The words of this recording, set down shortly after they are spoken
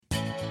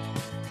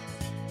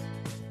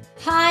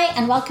Hi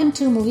and welcome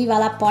to Movie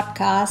Wala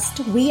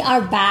podcast. We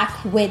are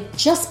back with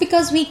Just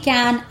Because We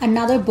Can,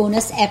 another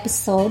bonus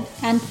episode.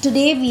 And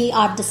today we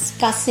are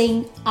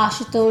discussing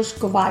Ashutosh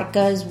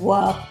Govarkar's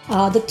work.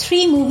 The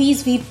three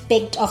movies we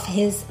picked of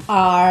his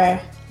are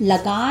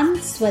Lagaan,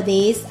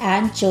 Swades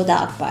and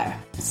Jodha Akbar.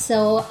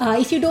 So,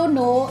 if you don't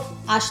know,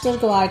 Ashutosh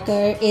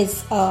Govarkar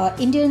is an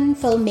Indian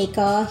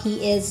filmmaker.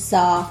 He is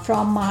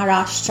from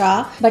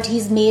Maharashtra, but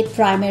he's made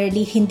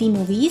primarily Hindi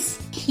movies.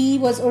 He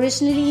was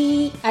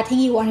originally, I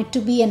think he wanted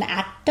to be an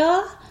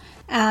actor,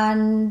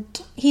 and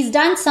he's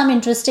done some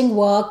interesting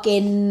work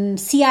in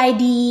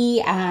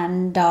CID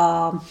and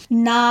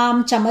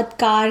Naam,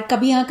 Chamatkar,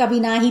 Kabhi Haan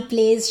Kabhi Na. He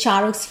plays Shah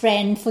Rukh's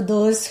friend for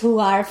those who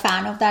are a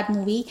fan of that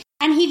movie.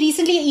 And he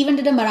recently even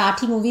did a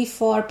Marathi movie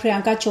for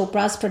Priyanka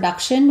Chopra's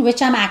production,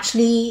 which I'm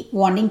actually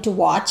wanting to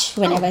watch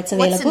whenever it's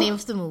available. What's the name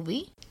of the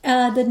movie?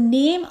 The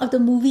name of the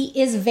movie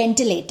is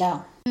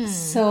Ventilator.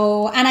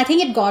 So, and I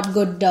think it got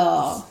good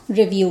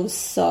reviews.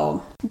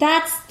 So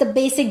that's the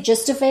basic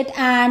gist of it.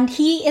 And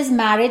he is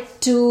married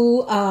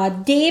to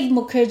Dev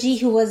Mukherjee,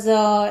 who was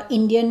an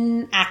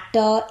Indian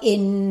actor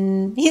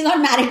he's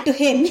not married to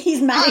him.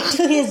 He's married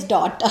to his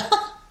daughter.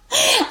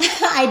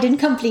 I didn't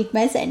complete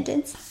my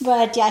sentence.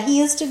 But yeah, he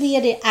used to be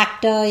an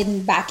actor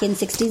back in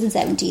 60s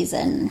and 70s.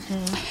 And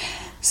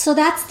so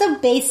that's the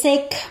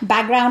basic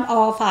background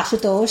of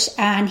Ashutosh.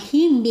 And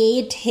he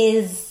made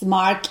his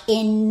mark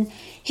in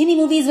Hindi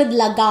movies with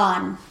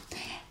Lagaan.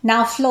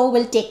 Now Flo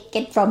will take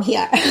it from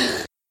here.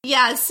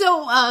 Yeah,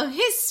 so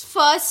his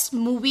first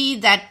movie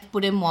that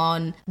put him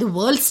on the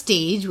world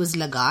stage was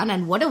Lagaan,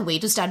 and what a way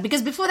to start,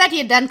 because before that he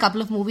had done a couple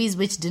of movies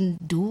which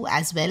didn't do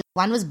as well.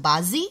 One was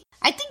Baazi.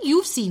 I think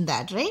you've seen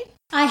that, right?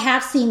 I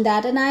have seen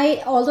that, and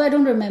although I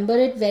don't remember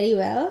it very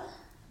well,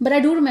 but I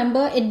do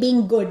remember it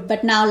being good.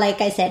 But now,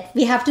 like I said,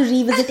 we have to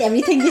revisit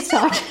everything we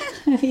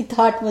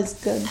thought was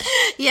good.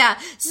 Yeah,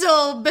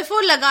 so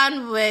before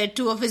Lagaan were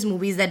two of his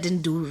movies that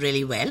didn't do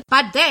really well.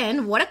 But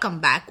then, what a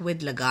comeback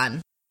with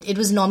Lagaan. It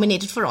was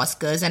nominated for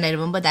Oscars, and I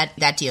remember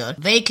that year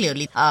very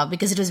clearly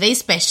because it was very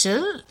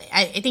special.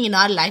 I think in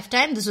our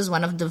lifetime, this was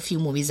one of the few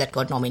movies that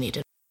got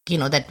nominated,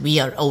 that we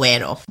are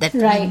aware of, that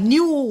we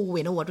knew,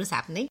 what was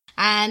happening.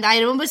 And I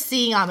remember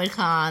seeing Aamir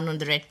Khan on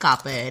the red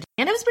carpet,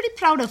 and I was pretty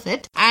proud of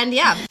it. And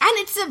yeah, and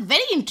it's a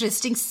very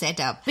interesting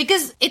setup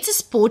because it's a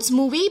sports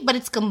movie, but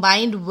it's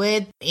combined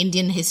with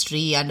Indian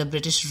history under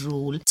British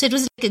rule. So it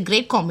was like a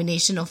great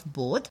combination of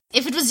both.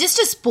 If it was just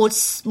a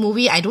sports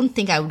movie, I don't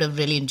think I would have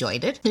really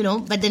enjoyed it,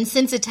 but then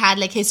since it had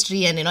like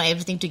history and,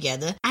 everything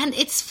together, and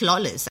it's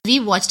flawless. We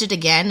watched it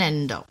again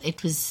and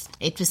it was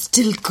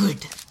still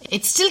good.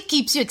 It still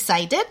keeps you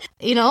excited.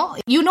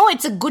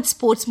 It's a good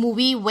sports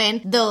movie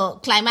when the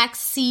climax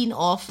scene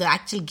of the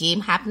actual game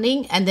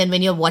happening, and then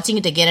when you're watching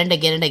it again and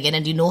again and again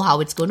and you know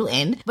how it's going to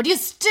end, but you're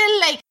still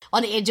like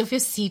on the edge of your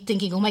seat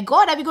thinking, oh my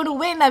god, are we going to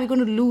win? Are we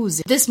going to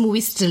lose? This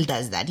movie still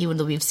does that, even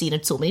though we've seen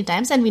it so many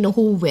times and we know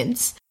who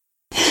wins.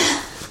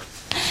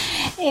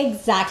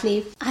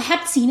 Exactly. I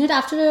had seen it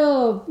after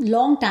a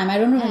long time. I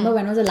don't remember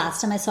when was the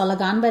last time I saw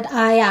Lagaan, but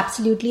I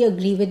absolutely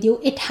agree with you.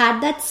 It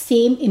had that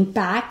same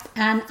impact,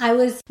 and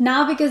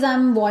now because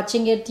I'm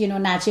watching it,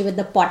 naturally with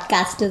the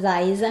podcaster's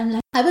eyes,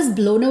 I was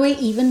blown away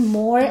even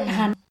more,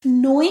 and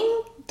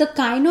knowing the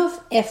kind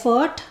of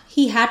effort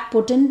he had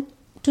put in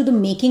to the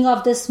making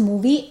of this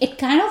movie, it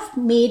kind of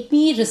made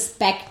me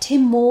respect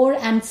him more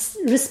and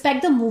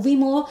respect the movie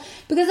more,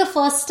 because the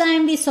first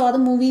time we saw the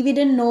movie, we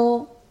didn't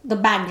know the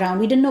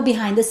background. We didn't know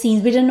behind the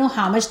scenes. We didn't know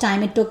how much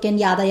time it took and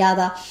yada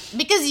yada.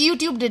 Because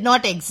YouTube did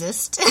not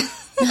exist.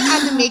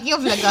 And the making of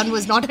Lagaan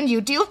was not on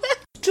YouTube.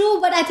 True,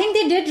 but I think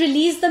they did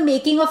release the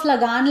making of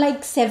Lagaan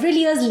like several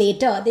years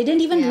later. They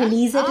didn't even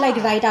release it like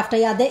right after.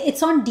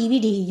 It's on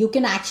DVD. You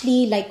can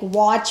actually like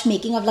watch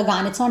making of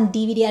Lagaan. It's on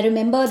DVD. I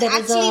remember there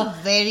was actually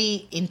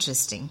very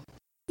interesting.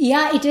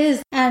 Yeah, it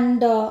is.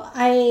 And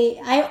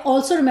I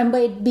also remember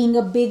it being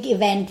a big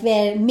event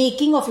where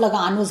making of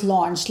Lagaan was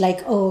launched. Like,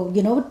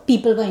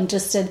 people were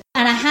interested.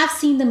 And I have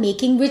seen the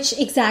making, which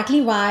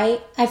exactly why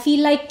I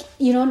feel like,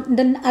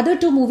 the other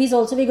two movies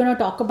also we're going to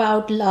talk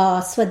about,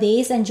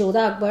 Swades and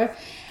Jodha Akbar.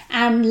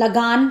 And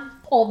Lagaan,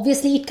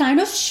 obviously, it kind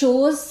of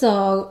shows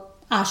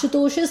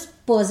Ashutosh's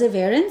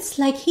perseverance.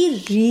 Like,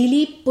 he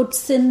really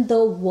puts in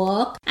the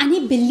work and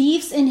he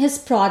believes in his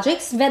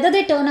projects, whether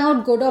they turn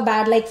out good or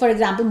bad. Like, for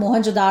example,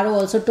 Mohenjo-daro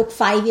also took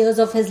 5 years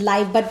of his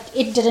life, but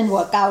it didn't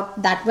work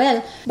out that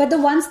well. But the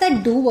ones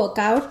that do work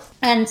out,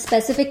 and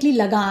specifically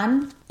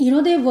Lagaan,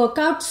 they work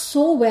out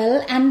so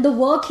well. And the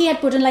work he had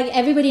put in, like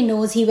everybody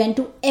knows, he went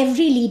to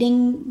every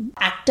leading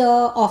actor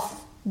of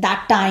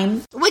that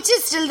time, which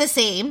is still the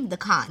same, the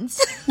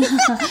Khans.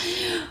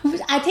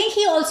 I think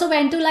he also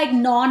went to like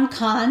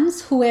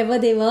non-Khans, whoever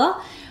they were,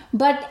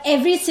 but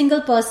every single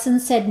person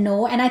said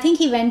no. And I think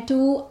he went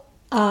to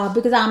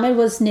because Aamir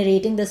was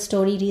narrating the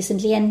story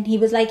recently, and he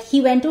was like, he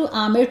went to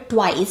Aamir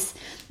twice.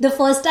 The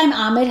first time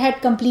Aamir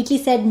had completely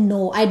said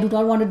no, I do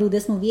not want to do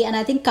this movie, and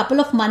I think a couple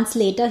of months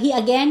later he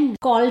again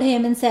called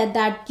him and said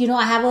that,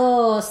 I have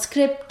a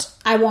script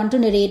I want to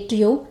narrate to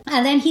you,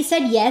 and then he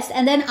said yes,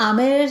 and then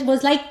Aamir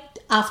was like,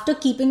 after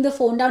keeping the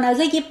phone down, I was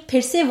like, "Ye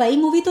phir se wahi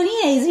movie to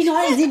nahi hai? Is he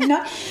not? Is it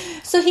not?"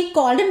 So he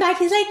called him back.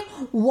 He's like,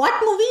 "What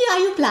movie are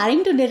you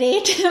planning to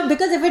narrate?"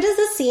 Because if it is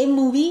the same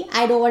movie,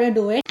 I don't want to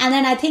do it. And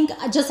then I think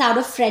just out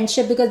of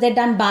friendship, because they'd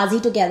done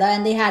Bazi together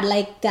and they had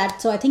like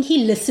that. So I think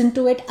he listened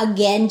to it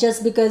again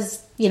just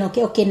because,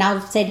 okay, now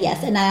I've said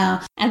yes.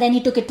 And then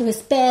he took it to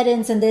his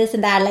parents and this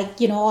and that,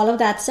 like, all of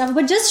that stuff.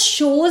 But just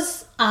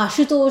shows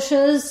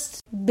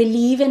Ashutosh's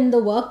belief in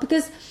the work,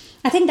 because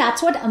I think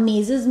that's what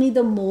amazes me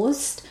the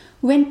most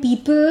when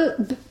people...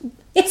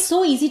 It's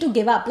so easy to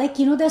give up. Like,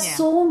 there's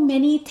so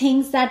many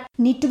things that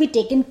need to be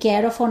taken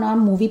care of on our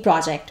movie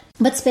project.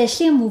 But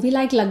especially a movie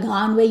like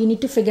Lagaan, where you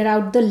need to figure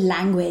out the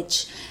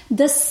language,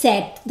 the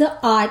set, the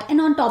art, and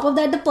on top of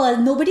that,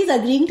 nobody's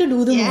agreeing to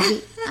do the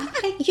movie.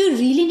 You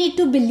really need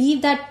to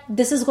believe that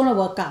this is going to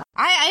work out.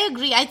 I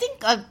agree. I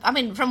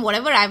think, from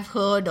whatever I've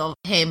heard of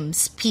him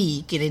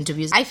speak in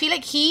interviews, I feel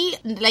like he,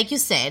 like you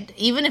said,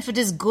 even if it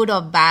is good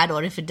or bad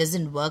or if it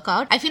doesn't work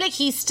out, I feel like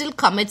he still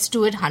commits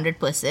to it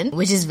 100%,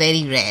 which is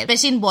very rare.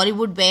 Especially in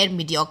Bollywood, where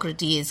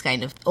mediocrity is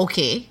kind of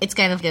okay. It's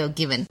kind of a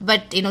given.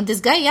 But, this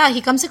guy,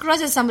 he comes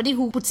across as somebody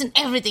who puts in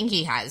everything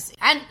he has.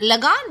 And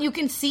Lagaan, you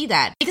can see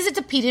that. Because it's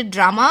a period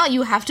drama,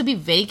 you have to be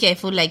very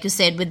careful, like you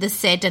said, with the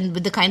set and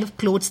with the kind of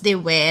clothes they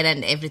wear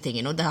and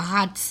everything, the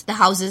huts, the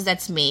houses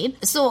that's made.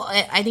 So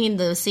I think in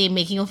the same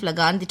making of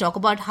Lagaan, they talk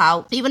about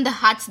how even the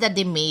huts that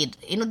they made,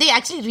 they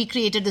actually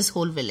recreated this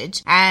whole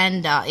village.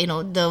 And,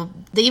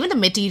 even the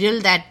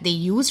material that they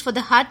used for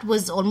the hut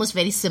was almost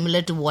very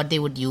similar to what they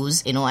would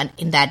use,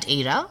 in that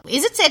era.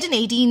 Is it set in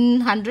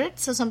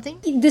 1800s or something?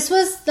 This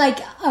was like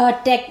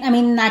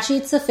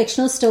naturally it's a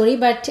fictional story,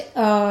 but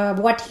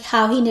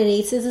how he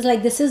narrates is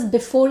like, this is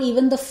before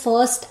even the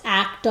first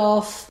act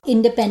of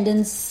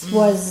independence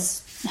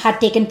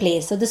had taken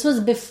place. So this was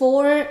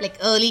before... Like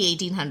early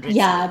 1800s.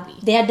 Yeah,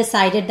 they had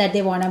decided that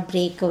they want to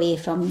break away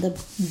from the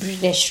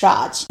British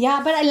Raj.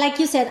 Yeah, but like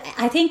you said,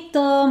 I think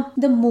the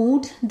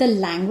mood, the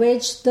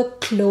language, the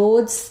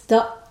clothes,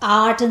 the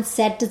art and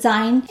set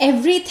design,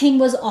 everything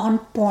was on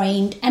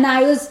point. And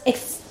I was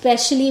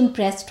especially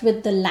impressed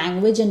with the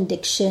language and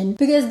diction,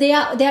 because they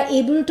are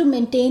able to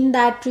maintain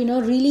that,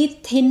 really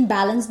thin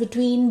balance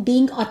between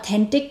being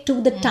authentic to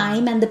the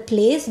time and the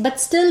place, but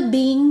still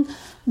being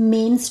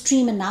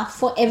mainstream enough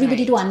for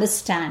everybody to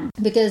understand.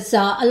 Because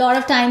a lot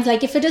of times,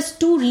 like, if it is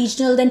too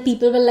regional, then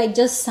people will like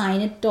just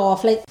sign it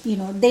off. Like,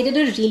 they did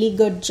a really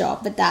good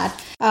job with that.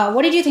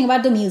 What did you think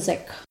about the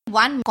music?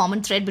 One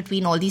common thread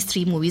between all these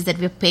three movies that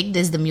we've picked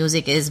is the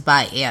music is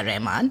by A.R.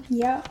 Rahman.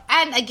 Yeah.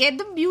 And again,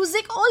 the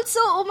music also,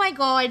 oh my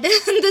god,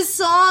 the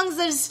songs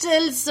are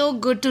still so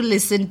good to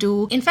listen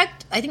to. In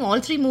fact, I think all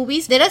three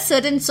movies, there are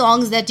certain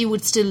songs that you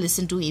would still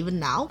listen to even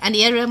now. And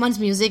A.R. Rahman's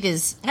music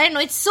is, I don't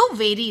know, it's so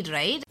varied,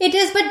 right? It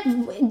is,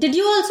 but did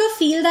you also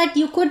feel that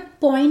you could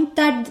point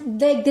that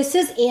this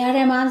is A.R.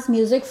 Rahman's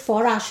music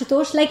for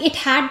Ashutosh? Like, it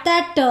had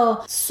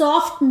that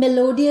soft,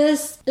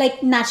 melodious,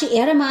 like, naturally,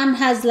 A.R. Rahman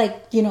has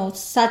like,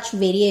 such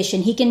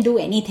variation. He can do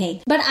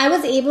anything. But I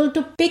was able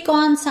to pick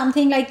on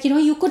something like,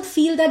 you could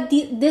feel that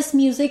this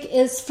music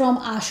is from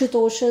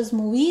Ashutosh's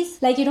movies.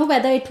 Like,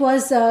 whether it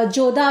was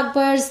Jodha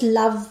Akbar's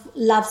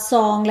love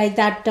song, like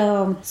that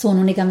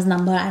Sonu Nigam's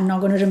number, I'm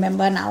not going to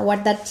remember now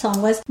what that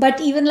song was.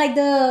 But even like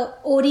the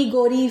Ori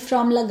Gori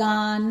from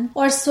Lagaan,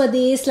 or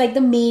Swades, like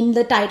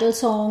the title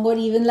song, or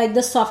even like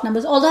the soft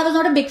numbers. Although I was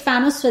not a big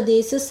fan of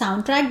Swades's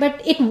soundtrack,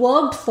 but it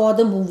worked for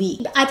the movie.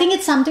 I think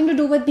it's something to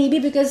do with maybe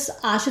because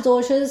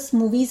Ashutosh's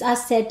movies are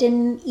set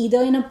in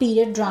either in a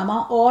period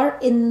drama or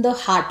in the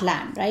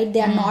heartland, right?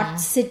 They are not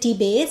city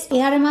based.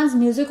 A.R. Rahman's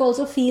music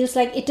also feels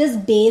like it is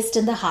based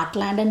in the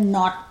heartland and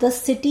not the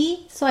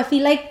city. So I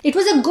feel like it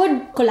was a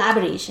good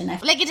collaboration.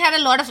 Like it had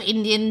a lot of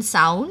Indian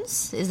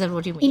sounds. Is that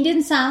what you mean?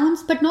 Indian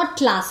sounds, but not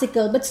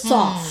classical, but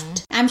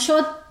soft. I'm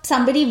sure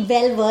somebody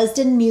well versed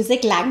in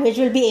music language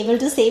will be able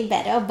to say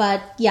better.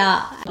 But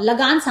yeah,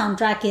 Lagaan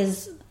soundtrack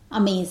is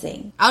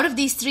amazing. Out of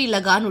these three,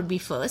 Lagaan would be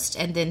first,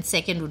 and then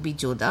second would be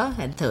Jodha,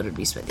 and third would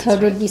be Swades.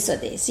 Third would be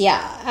Swades.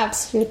 Yeah,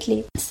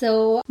 absolutely.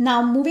 So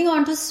now moving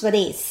on to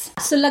Swades.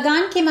 So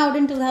Lagaan came out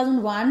in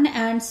 2001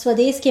 and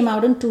Swades came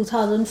out in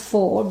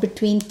 2004,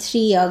 between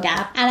 3-year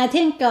gap. And I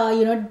think,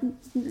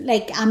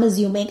 like I'm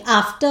assuming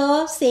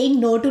after saying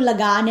no to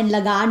Lagaan and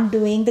Lagaan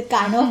doing the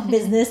kind of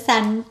business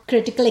and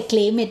critical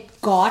acclaim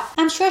it got,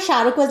 I'm sure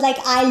Shah Rukh was like,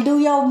 I'll do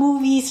your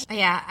movies.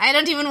 Yeah, I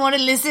don't even want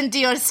to listen to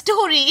your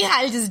story.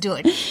 I'll just do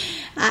it.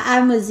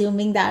 I'm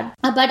assuming that.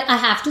 But I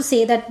have to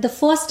say that the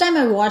first time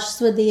I watched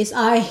Swades,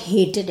 I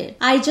hated it.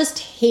 I just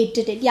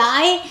hated it. Yeah,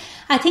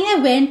 I think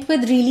I went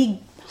with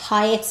really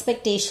high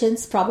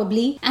expectations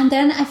probably, and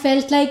then I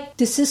felt like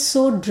this is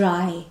so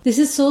dry, this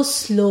is so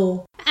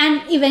slow,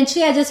 and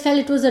eventually I just felt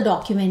it was a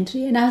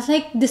documentary, and I was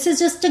like, this is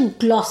just a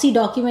glossy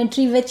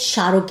documentary with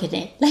Shah Rukh in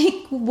it. Like,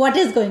 what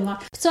is going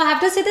on? So I have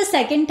to say the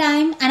second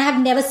time, and I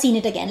have never seen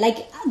it again.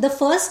 Like, the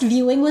first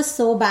viewing was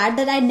so bad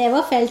that I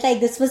never felt like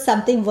this was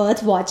something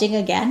worth watching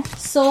again.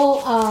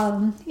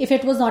 So if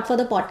it was not for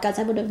the podcast,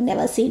 I would have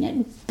never seen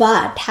it.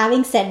 But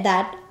having said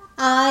that,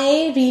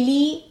 I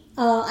really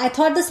I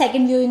thought the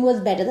second viewing was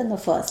better than the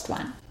first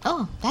one.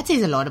 Oh, that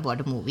says a lot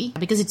about a movie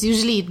because it's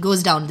usually it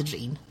goes down the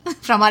drain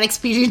from our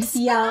experience.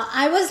 Yeah,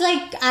 I was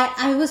like,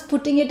 I was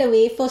putting it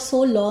away for so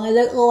long. I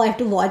was like, oh, I have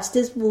to watch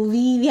this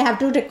movie. We have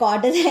to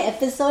record an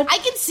episode. I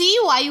can see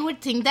why you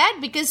would think that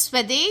because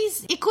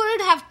Swades, it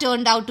could have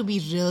turned out to be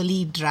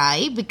really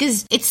dry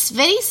because it's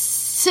very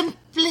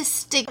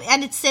simplistic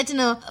and it's set in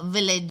a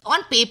village.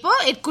 On paper,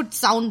 it could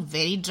sound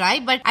very dry,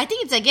 but I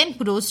think it's again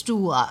kudos to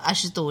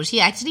Ashutosh. He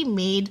actually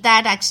made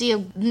that actually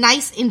a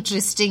nice,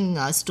 interesting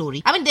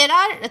story. I mean, there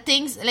are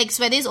things like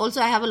Swades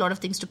also, I have a lot of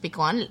things to pick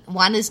on.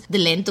 One is the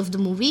length of the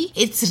movie.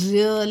 It's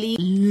really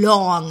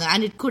long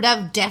and it could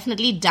have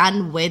definitely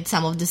done with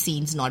some of the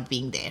scenes not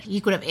being there. You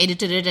could have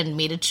edited it and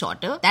made it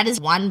shorter. That is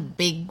one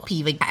big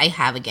peeve I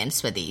have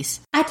against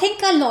Swades. I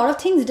think a lot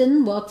of things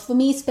didn't work for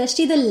me,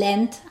 especially the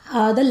length.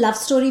 The love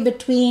story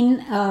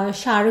between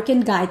Shah Rukh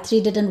and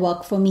Gayatri didn't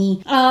work for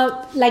me.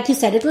 Like you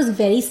said, it was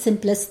very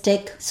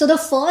simplistic. So the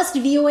first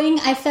viewing,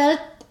 I felt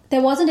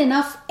there wasn't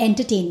enough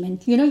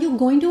entertainment. You know, you're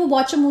going to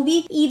watch a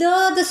movie,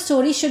 either the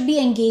story should be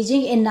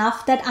engaging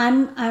enough that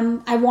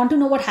I want to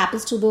know what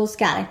happens to those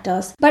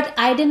characters. But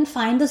I didn't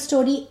find the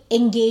story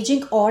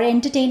engaging or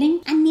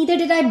entertaining, and neither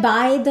did I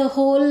buy the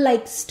whole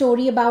like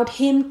story about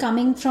him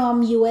coming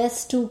from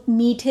US to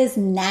meet his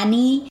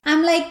nanny.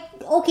 I'm like,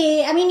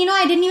 okay, I mean, you know,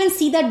 I didn't even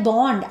see that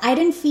bond. I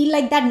didn't feel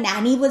like that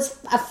nanny was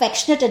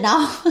affectionate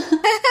enough.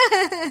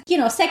 You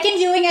know, second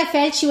viewing, I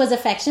felt she was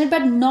affectionate,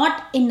 but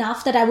not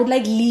enough that I would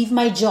like leave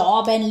my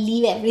job and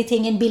leave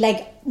everything and be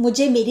like,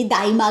 mujhe meri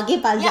dai maa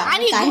ke paas yeah, jaana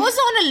and he hai. goes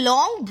on a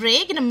long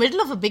break in the middle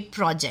of a big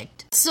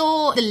project.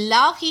 So the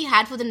love he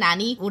had for the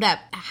nanny would have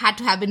had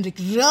to have been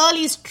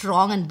really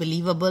strong and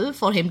believable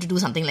for him to do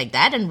something like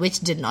that, and which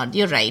did not.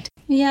 You're right.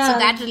 Yeah. So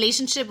that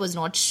relationship was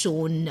not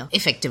shown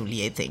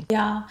effectively, I think.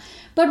 Yeah.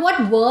 But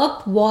what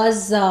worked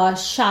was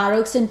Shah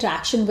Rukh's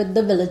interaction with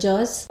the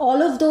villagers.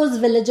 All of those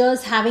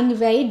villagers having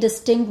very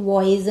distinct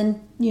voice, and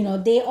you know,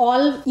 they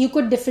all, you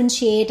could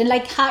differentiate, and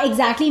like how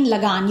exactly in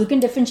Lagan, you can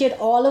differentiate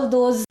all of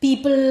those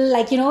people,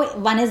 like, you know,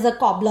 one is a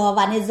cobbler,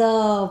 one is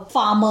a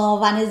farmer,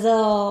 one is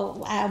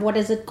a, what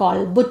is it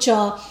called,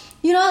 butcher.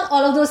 You know,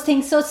 all of those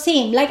things. So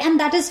same, like, and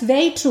that is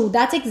very true.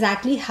 That's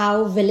exactly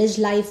how village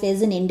life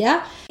is in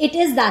India. It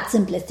is that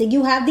simplistic.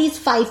 You have these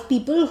 5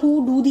 people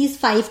who do these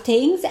 5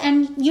 things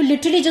and you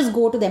literally just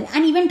go to them.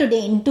 And even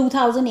today in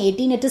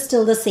 2018, it is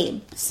still the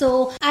same.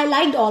 So I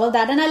liked all of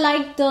that. And I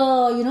liked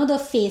the, you know, the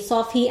face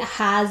off he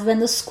has when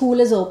the school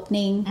is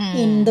opening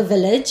in the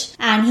village.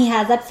 And he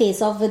has that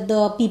face off with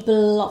the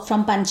people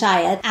from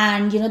Panchayat.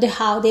 And, you know,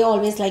 how they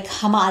always like,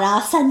 Hamara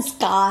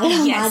sanskar.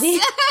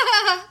 Yes.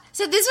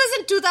 So this was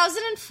in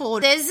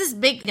 2004. There's this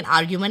big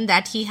argument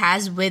that he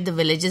has with the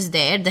villagers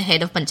there, the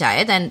head of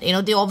Panchayat, and you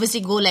know, they obviously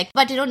go like,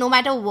 but you know, no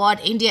matter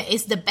what, India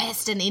is the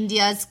best, and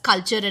India's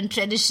culture and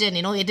tradition,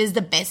 you know, it is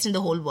the best in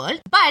the whole world.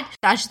 But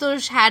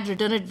Ashutosh had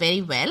written it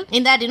very well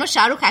in that, you know,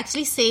 Shah Rukh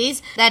actually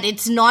says that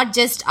it's not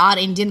just our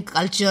Indian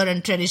culture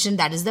and tradition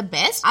that is the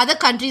best. Other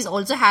countries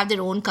also have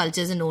their own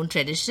cultures and own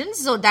traditions.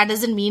 So that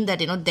doesn't mean that,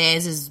 you know,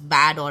 theirs is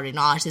bad or, you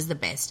know, ours is the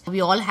best. We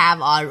all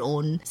have our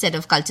own set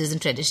of cultures and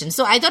traditions.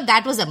 So I thought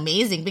that was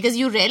amazing because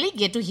you rarely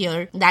get to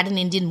hear that in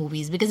Indian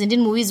movies, because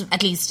Indian movies,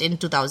 at least in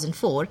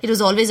 2004, it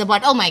was always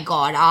about, oh my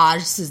god,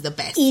 ours is the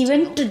best.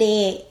 Even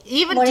today.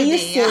 What today, are you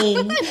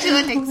saying? Yeah. To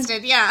an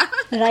extent, yeah.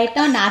 Right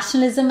now,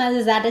 nationalism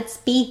is at its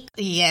peak.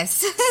 Yes.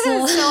 So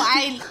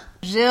I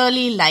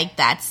really liked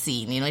that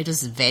scene. You know, it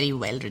was very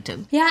well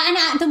written. Yeah,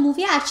 and the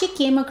movie actually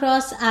came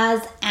across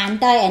as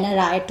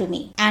anti-NRI to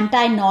me.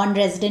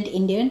 Anti-non-resident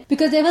Indian.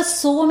 Because there were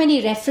so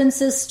many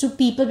references to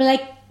people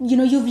like, you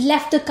know, you've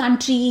left the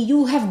country,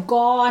 you have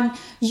gone,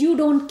 you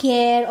don't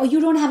care, or you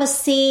don't have a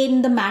say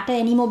in the matter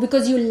anymore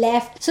because you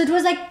left. So it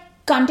was like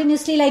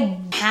continuously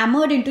like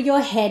hammered into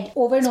your head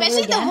over and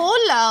Especially over again. the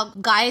whole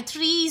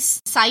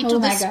Gayatri's side to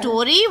the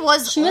story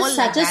was she was all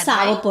such like a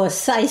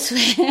sourpuss, I swear.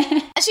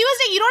 She was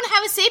like, you don't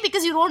have a say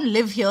because you don't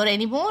live here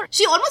anymore.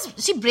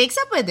 She breaks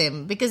up with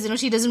him because, you know,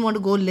 she doesn't want to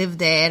go live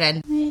there.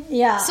 And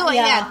yeah. So,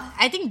 yeah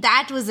I think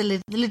that was a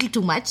little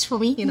too much for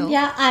me, you know.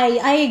 Yeah,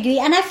 I agree.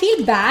 And I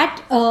feel bad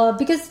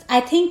because I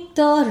think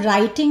the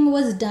writing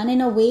was done in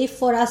a way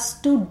for us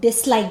to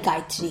dislike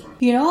Gayatri,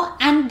 you know,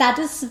 and that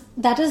is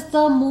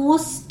the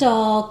most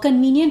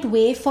convenient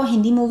way for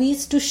Hindi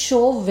movies to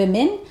show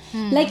women.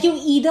 Like, you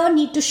either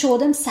need to show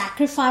them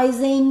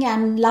sacrificing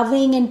and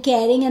loving and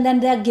caring, and then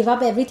they give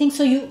up everything,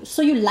 so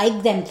you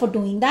like them for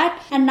doing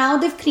that. And now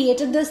they've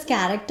created this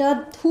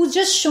character who's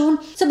just shown,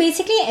 so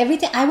basically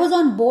everything, I was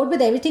on board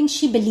with everything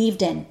she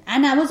believed in,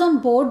 and I was on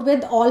board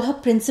with all her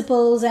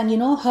principles, and you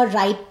know, her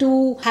right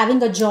to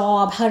having a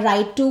job, her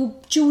right to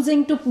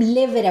choosing to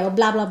live wherever,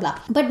 blah blah blah.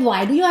 But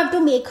why do you have to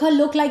make her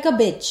look like a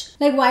bitch?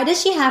 Like, why does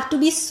she have to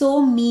be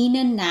so mean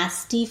and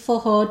nasty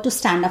for her to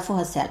stand up for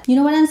herself? You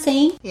know what I'm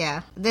saying?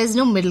 Yeah, there's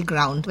no middle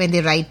ground when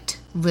they write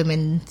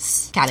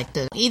women's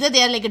characters. Either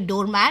they are like a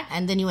doormat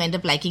and then you end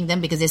up liking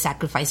them because they're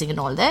sacrificing and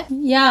all that.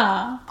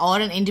 Yeah. Or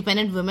an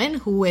independent woman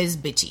who is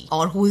bitchy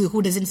or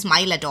who doesn't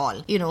smile at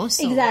all, you know.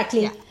 So,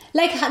 exactly. Yeah.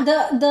 Like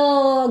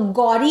the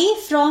Gauri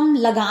from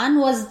Lagan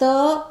was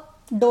the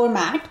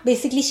doormat.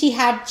 Basically,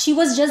 she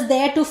was just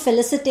there to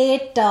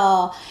felicitate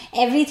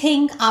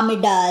everything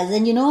Amir does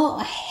and,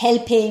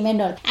 help him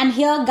and all. And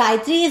here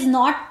Gayatri is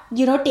not,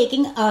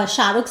 taking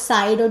Shah Rukh's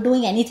side or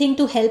doing anything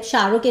to help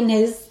Shah Rukh in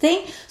his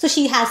thing. So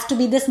she has to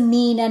be this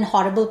mean and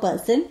horrible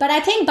person. But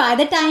I think by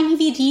the time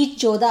we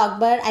reach Jodha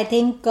Akbar, I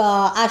think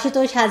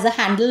Ashutosh has a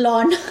handle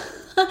on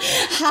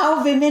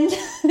how women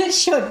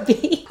should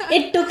be.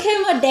 It took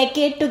him a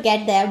decade to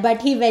get there,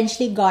 but he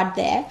eventually got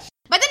there.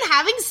 But then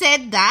having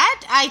said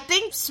that, I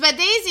think Swades,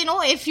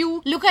 if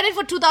you look at it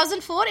for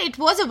 2004, it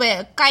was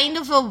a kind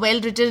of a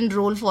well-written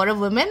role for a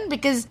woman,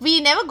 because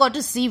we never got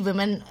to see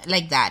women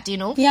like that,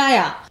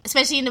 Yeah.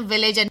 Especially in a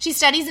village, and she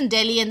studies in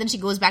Delhi and then she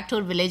goes back to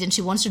her village and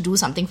she wants to do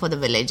something for the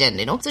village, and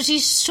so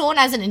she's shown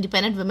as an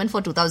independent woman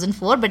for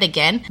 2004. But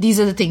again, these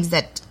are the things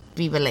that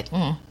we were like,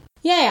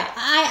 Yeah,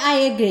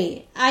 I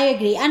agree.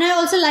 And I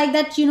also like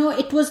that,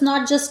 it was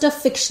not just a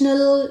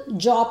fictional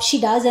job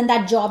she does and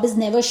that job is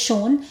never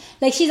shown.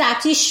 Like, she's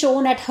actually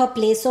shown at her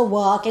place of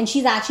work and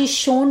she's actually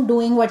shown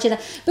doing what she does.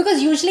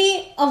 Because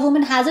usually a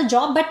woman has a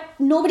job, but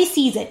nobody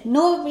sees it.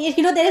 No,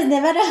 there is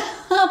never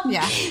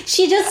Yeah.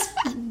 She just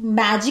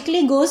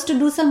magically goes to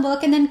do some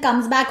work and then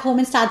comes back home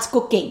and starts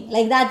cooking.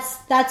 Like,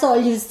 that's all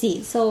you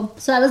see. So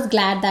I was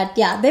glad that,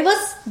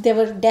 there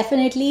were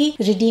definitely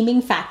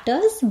redeeming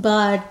factors,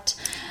 but...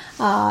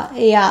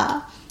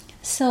 yeah.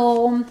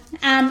 So,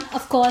 and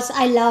of course,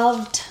 I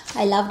loved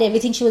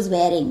everything she was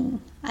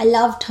wearing. I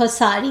loved her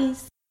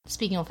saris.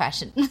 Speaking of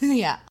fashion,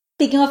 yeah.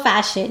 Speaking of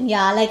fashion,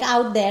 yeah, like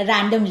out there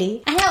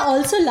randomly. And I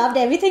also loved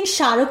everything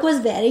Shah Rukh was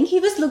wearing. He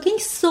was looking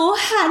so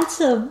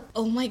handsome.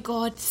 Oh my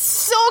God,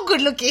 so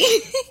good looking.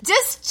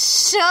 Just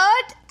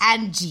shirt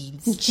and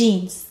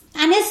jeans.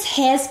 And his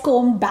hair's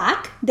combed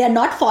back. They're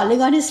not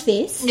falling on his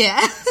face.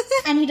 Yeah.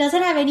 And he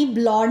doesn't have any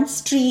blonde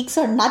streaks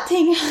or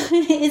nothing.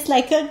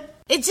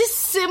 It's just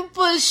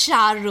simple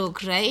Shah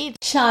Rukh, right?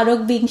 Shah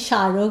Rukh being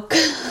Shah Rukh.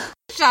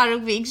 Shah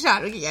Rukh being Shah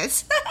Rukh,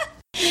 yes.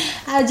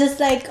 I was just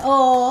like,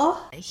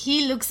 oh.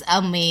 He looks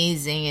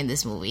amazing in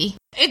this movie.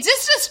 It's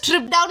just a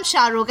stripped down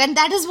Shah Rukh, and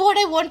that is what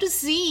I want to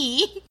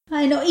see.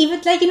 I know, even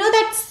like,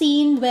 that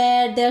scene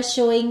where they're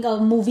showing a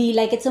movie,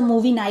 like it's a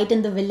movie night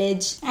in the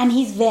village, and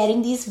he's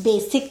wearing these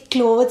basic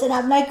clothes, and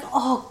I'm like,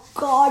 oh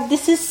God,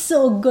 this is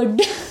so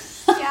good.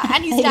 Yeah,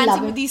 and he's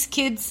dancing with these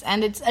kids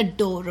and it's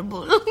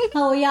adorable.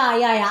 Oh, yeah.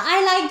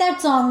 I like that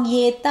song.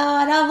 Ye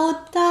tara, wo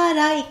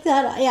tara, ek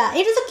tara. Yeah,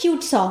 it was a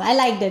cute song. I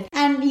liked it.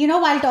 And,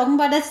 while talking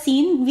about that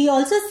scene, we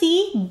also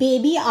see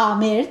baby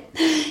Amir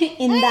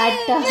in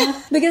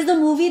that. Because the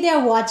movie they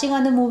are watching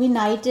on the movie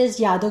night is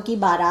Yadon Ki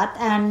Baaraat.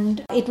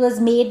 And it was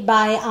made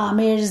by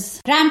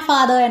Amir's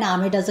grandfather, and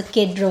Amir does a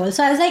kid role.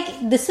 So I was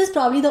like, this is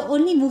probably the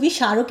only movie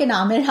Shah Rukh and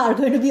Amir are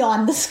going to be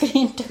on the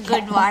screen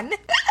together. Good one.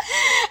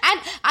 And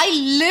I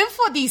live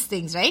for these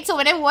things, right? So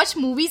when I watch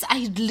movies,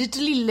 I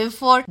literally live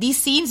for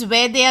these scenes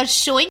where they are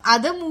showing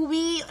other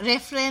movie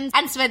reference.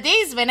 And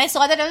Swades, when I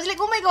saw that, I was like,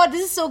 oh my God,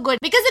 this is so good.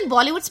 Because in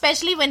Bollywood,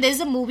 especially when there's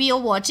a movie you're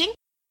watching,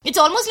 it's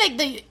almost like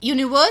the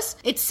universe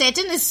it's set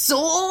in is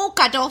so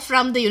cut off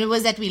from the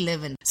universe that we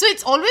live in. So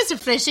it's always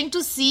refreshing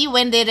to see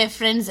when they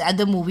reference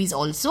other movies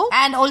also.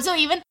 And also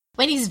even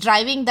when he's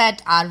driving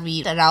that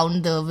RV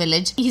around the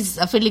village, he's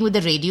fiddling with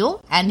the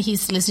radio and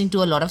he's listening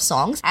to a lot of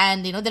songs.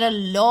 And, there are a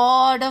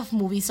lot of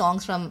movie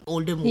songs from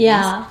older movies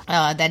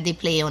that they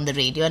play on the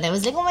radio. And I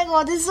was like, oh my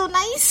God, this is so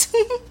nice.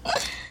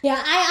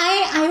 Yeah,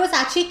 I was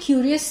actually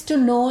curious to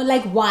know,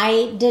 like,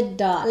 why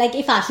did,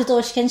 if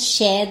Ashutosh can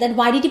share, then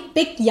why did he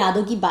pick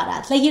Yadon Ki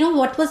Baaraat? Like,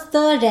 what was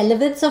the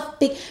relevance of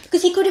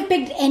because he could have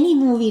picked any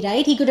movie,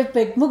 right? He could have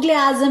picked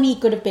Mughal-e-Azam, he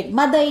could have picked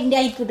Mother India,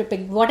 he could have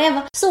picked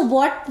whatever. So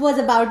what was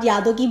about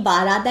Yadon Ki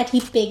Baaraat that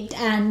he picked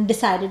and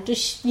decided to,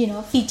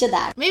 feature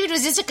that? Maybe it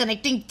was just a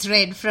connecting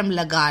thread from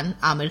Lagan,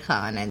 Amir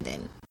Khan, and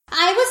then...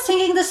 I was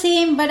thinking the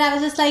same, but I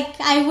was just like,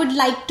 I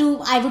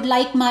would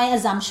like my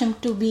assumption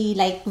to be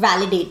like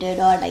validated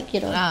or like,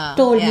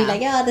 told me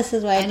like, this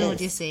is why it is. I know what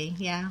you're saying,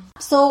 yeah.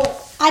 So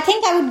I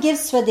think I would give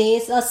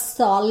Swades a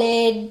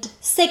solid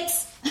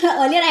 6.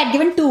 Earlier I had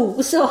given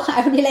 2, so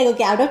I would be like,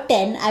 okay, out of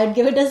 10, I would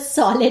give it a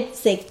solid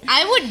 6.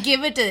 I would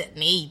give it an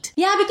 8.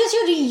 Yeah, because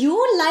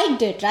you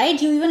liked it,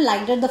 right? You even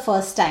liked it the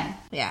first time.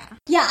 Yeah.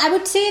 Yeah, I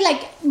would say,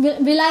 like,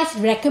 will I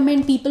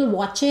recommend people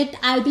watch it?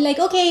 I'll be like,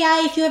 okay,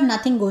 yeah, if you have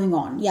nothing going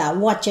on, yeah,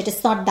 watch it.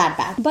 It's not that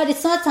bad. But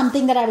it's not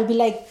something that I will be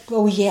like,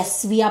 oh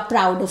yes, we are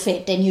proud of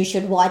it and you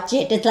should watch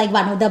it. It's like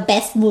one of the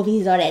best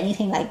movies or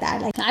anything like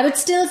that. Like, I would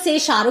still say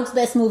Shah Rukh's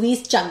best movie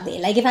is Chak De.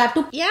 Like, if I have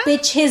to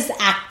pitch his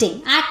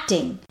acting.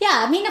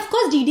 Yeah, I mean, of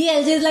course,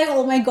 DDLJ is like,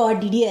 oh my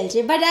God,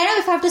 DDLJ. But I know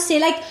if I have to say,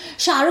 like,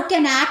 Shah Rukh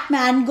can act,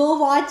 man, go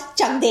watch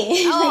Chak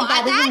De. Oh,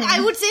 like, that I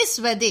would say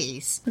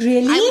Swades.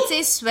 Really? I would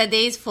say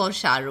Swades for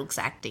Shah Rukh's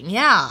acting.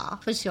 Yeah,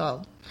 for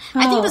sure.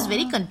 I think it was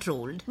very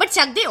controlled. But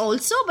Chak De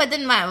also, but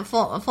then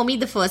for me,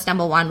 the first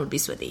number one would be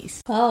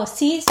Swades. Oh,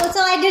 see, so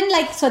I didn't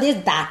like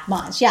Swades that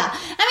much. Yeah,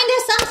 I mean,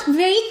 there's some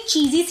very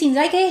cheesy scenes.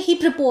 Like he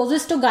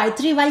proposes to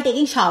Gayatri while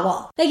taking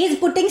shower. Like he's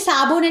putting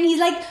sabun and he's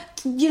like,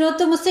 you know,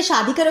 tum musse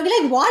shaadi karoge.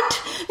 Like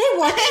what? Like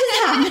what is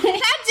happening?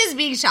 That's just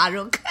being Shah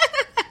Rukh.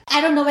 I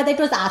don't know whether it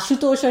was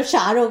Ashutosh or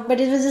Shah Rukh, but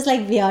it was just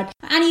like weird.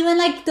 And even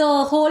like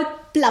the whole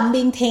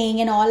plumbing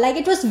thing and all, like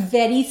it was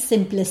very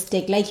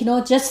simplistic. Like, you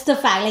know, just the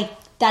fact, like,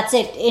 that's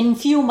it. In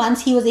few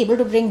months, he was able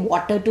to bring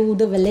water to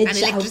the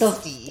village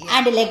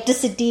and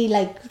electricity,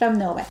 like from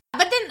nowhere.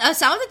 But then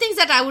some of the things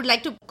that I would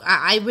like to,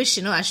 I wish,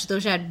 you know,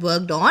 Ashutosh had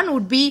worked on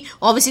would be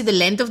obviously the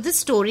length of the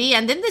story.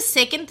 And then the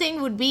second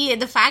thing would be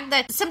the fact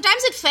that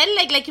sometimes it felt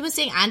like you were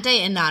saying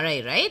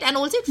anti-NRI, right? And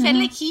also it felt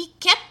like he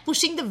kept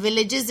pushing the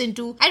villages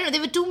into, I don't know,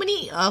 there were too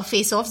many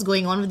face-offs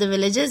going on with the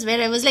villages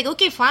where I was like,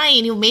 okay,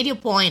 fine, you made your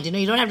point. You know,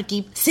 you don't have to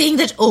keep saying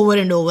that over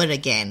and over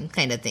again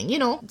kind of thing, you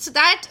know. So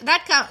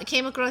that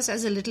came across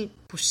as a little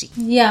pushy.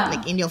 Yeah.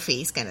 Like in your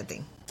face kind of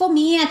thing. For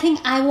me, I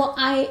think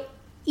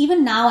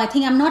even now, I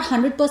think I'm not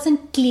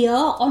 100% clear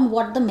on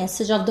what the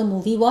message of the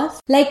movie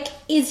was. Like,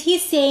 is he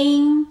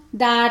saying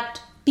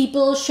that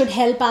people should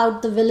help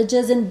out the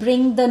villagers and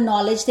bring the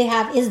knowledge they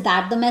have? Is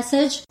that the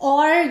message?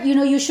 Or, you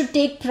know, you should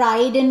take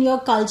pride in your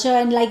culture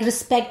and like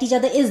respect each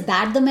other. Is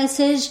that the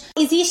message?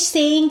 Is he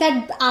saying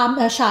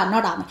that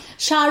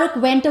Shah Rukh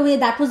went away,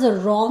 that was a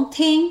wrong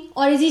thing?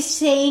 Or is he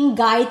saying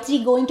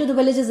Gayatri going to the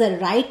village is a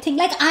right thing?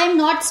 Like, I'm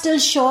not still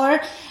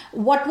sure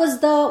what was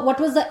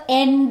the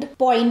end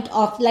point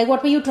of, like,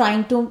 what were you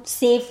trying to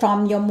say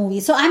from your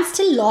movie? So I'm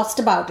still lost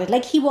about it.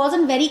 Like, he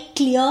wasn't very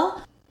clear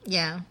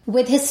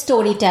with his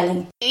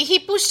storytelling. He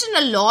pushed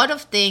in a lot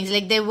of things.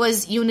 Like, there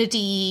was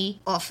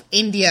unity of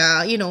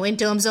India, you know, in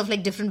terms of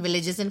like different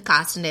villages and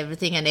caste and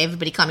everything, and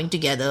everybody coming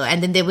together.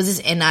 And then there was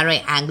this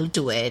NRI angle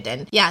to it.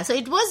 And yeah, so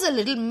it was a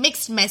little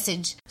mixed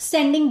message.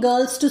 Sending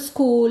girls to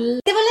school.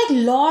 There were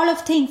like a lot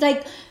of things.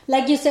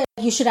 Like you said,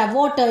 you should have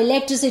water,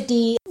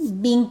 electricity,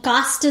 being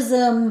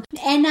casteism,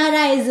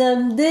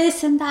 NRIism,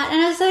 this and that.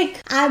 And I was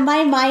like,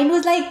 my mind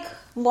was like,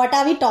 what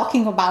are we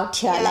talking about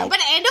here? Yeah, like, but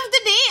end of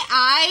the day,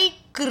 I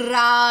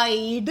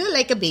cried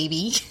like a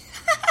baby.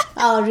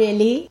 Oh,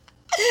 really?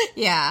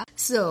 Yeah.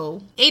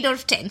 So, 8 out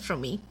of 10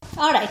 from me.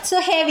 Alright, so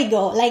here we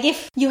go. Like,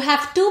 if you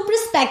have two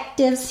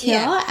perspectives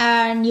here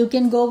and you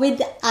can go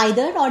with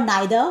either or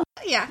neither.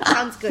 Yeah,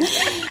 sounds good.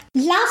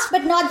 Last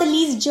but not the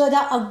least,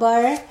 Jodha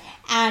Akbar.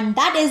 And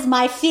that is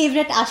my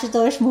favorite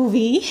Ashutosh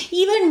movie,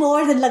 even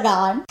more than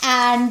Lagan.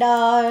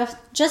 And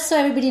just so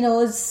everybody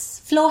knows,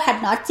 Flo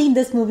had not seen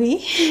this movie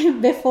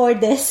before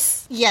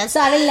this. Yes. So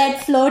I will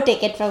let Flo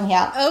take it from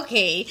here.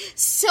 Okay.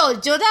 So,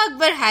 Jodha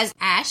Akbar has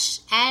Ash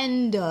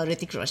and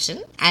Hrithik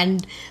Roshan.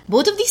 And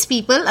both of these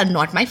people are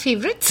not my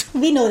favorites.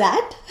 We know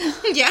that.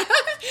 Yeah.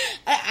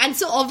 And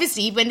so,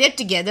 obviously, when they're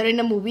together in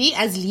a movie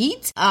as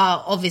leads,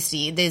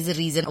 obviously, there's a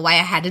reason why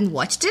I hadn't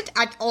watched it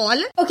at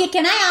all. Okay,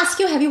 can I ask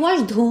you, have you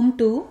watched Dhoom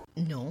 2?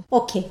 No.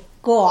 Okay,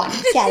 go on.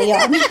 Carry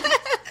on.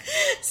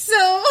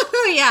 So,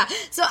 yeah.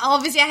 So,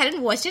 obviously, I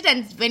hadn't watched it.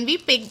 And when we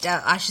picked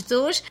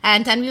Ashutosh,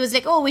 and Tanvi was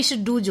like, oh, we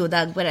should do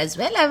Jodha Akbar as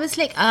well. I was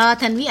like,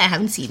 Tanvi, I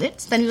haven't seen it.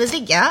 Tanvi was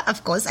like, yeah,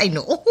 of course, I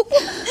know.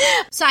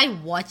 So, I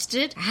watched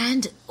it.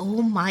 And,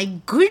 oh my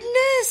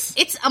goodness.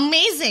 It's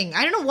amazing.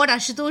 I don't know what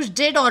Ashutosh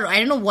did, or I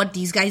don't know what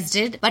these guys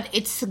did. But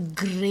it's a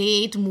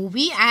great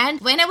movie.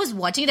 And when I was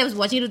watching it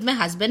with my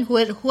husband,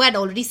 who had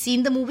already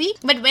seen the movie.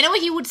 But whenever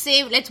he would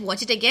say, let's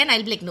watch it again,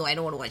 I'll be like, no, I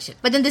don't want to watch it.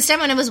 But then this time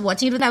when I was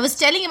watching it, I was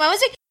telling him, I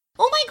was like,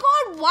 oh my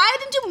god, why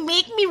didn't you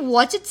make me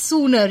watch it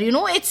sooner? You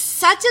know, it's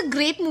such a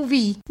great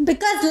movie.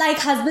 Because, like,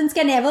 husbands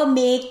can never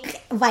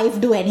make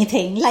wife do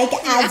anything. Like,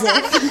 as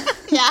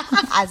if. Yeah,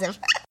 as if.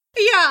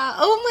 Yeah,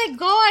 oh my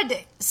god.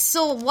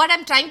 So, what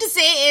I'm trying to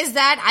say is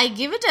that I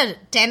give it a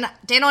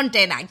 10 on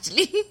 10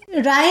 actually.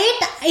 Right?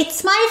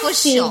 It's my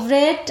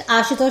favorite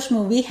Ashutosh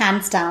movie,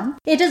 hands down.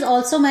 It is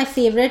also my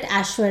favorite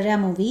Aishwarya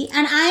movie.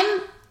 And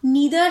I'm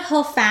neither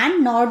her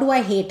fan nor do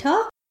I hate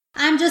her.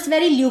 I'm just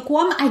very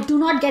lukewarm. I do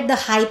not get the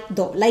hype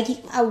though. Like,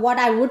 what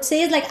I would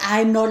say is like,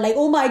 I'm not like,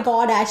 oh my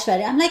god,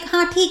 Aishwarya. I'm like,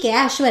 theek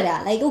hai,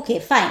 Aishwarya. Like, okay,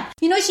 fine.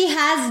 You know, she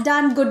has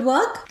done good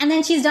work and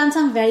then she's done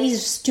some very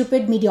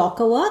stupid,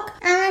 mediocre work.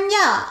 And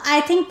yeah,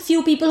 I think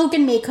few people who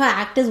can make her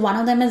act is, one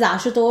of them is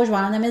Ashutosh,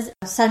 one of them is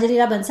Sanjay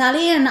Leela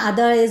Bhansali, and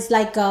other is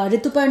like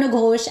Rituparna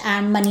Ghosh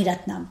and Mani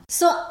Ratnam.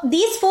 So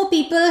these four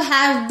people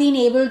have been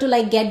able to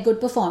like get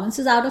good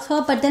performances out of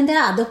her, but then there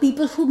are other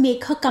people who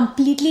make her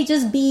completely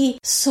just be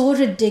so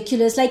ridiculous.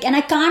 Like, and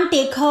I can't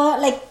take her,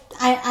 like,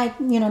 I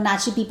you know,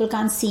 naturally people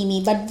can't see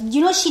me, but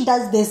you know, she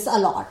does this a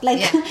lot.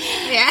 Like,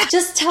 yeah.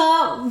 Just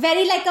her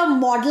very like a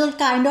model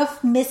kind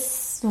of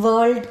Miss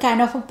World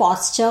kind of a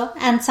posture,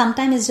 and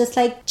sometimes it's just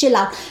like, chill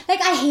out. Like,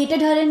 I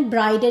hated her in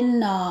Pride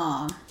and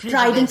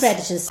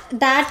Prejudice.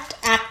 That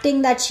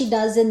acting that she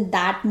does in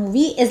that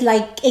movie is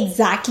like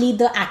exactly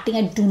the acting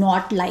I do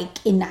not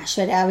like in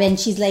Aishwarya, when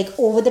she's like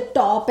over the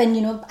top and,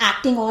 you know,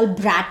 acting all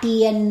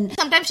bratty, and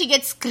sometimes she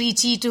gets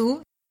screechy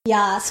too.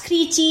 Yeah,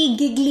 screechy,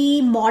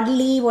 giggly,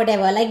 modelly,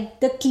 whatever, like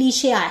the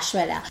cliche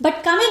Aishwarya.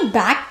 But coming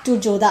back to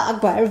Jodha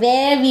Akbar,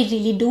 where we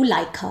really do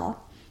like her,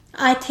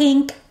 I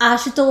think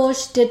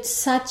Ashutosh did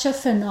such a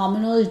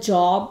phenomenal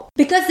job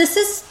because this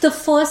is the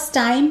first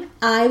time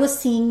I was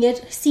seeing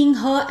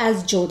her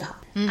as Jodha.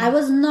 I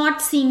was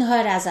not seeing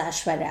her as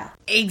Aishwarya.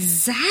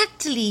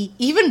 Exactly.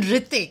 Even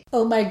Hrithik.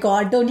 Oh my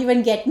god, don't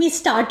even get me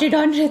started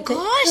on Hrithik.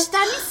 Gosh,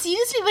 Tanvi,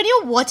 seriously, when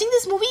you're watching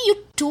this movie,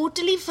 you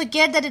totally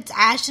forget that it's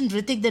Ash and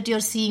Hrithik that you're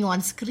seeing on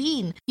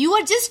screen. You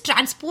are just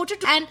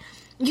transported and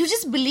you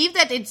just believe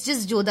that it's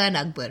just Jodha and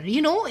Akbar.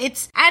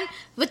 And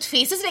with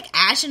faces like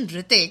Ash and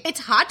Hrithik, it's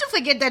hard to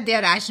forget that they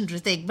are Ash and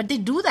Hrithik, but they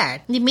do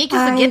that. They make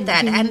you forget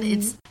that.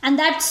 And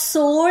that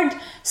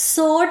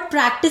sword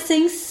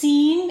practicing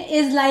scene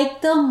is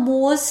like the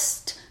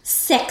most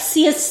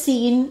sexiest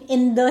scene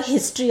in the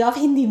history of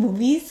Hindi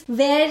movies,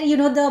 where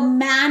the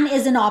man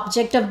is an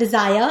object of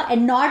desire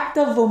and not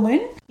the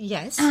woman.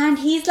 Yes. And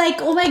he's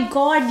like, oh my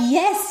god,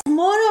 yes,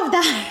 more of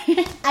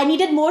that. I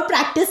needed more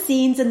practice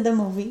scenes in the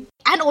movie.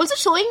 And also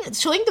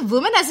showing the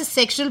woman as a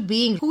sexual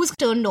being who's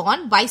turned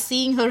on by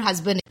seeing her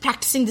husband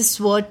practicing the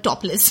sword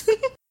topless.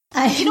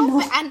 I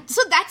know. And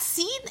so that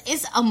scene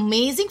is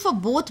amazing for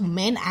both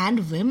men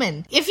and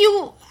women. If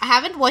you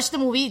haven't watched the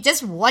movie,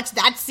 just watch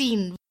that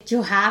scene.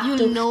 You have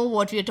to. You'll know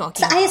what we're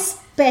talking about. I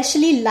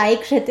especially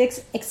like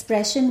Hrithik's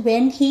expression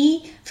when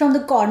he, from the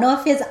corner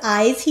of his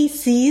eyes, he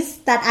sees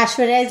that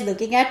Aishwarya is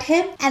looking at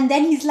him, and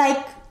then he's like,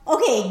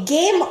 okay,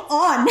 game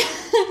on.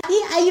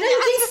 You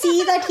can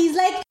see that he's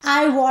like,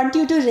 I want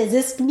you to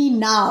resist me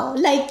now.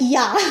 Like,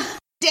 yeah.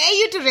 Dare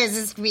you to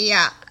resist me,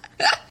 yeah.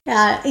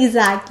 Yeah,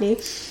 exactly.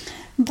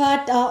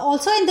 But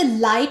also in the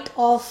light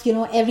of,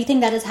 everything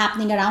that is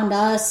happening around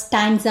us,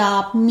 Time's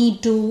Up, Me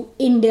Too,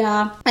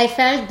 India, I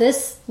felt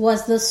this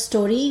was the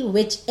story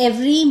which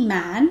every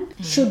man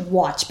should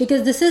watch,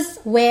 because this is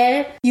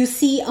where you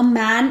see a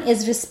man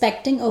is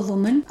respecting a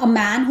woman, a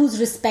man who's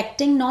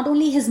respecting not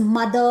only his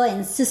mother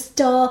and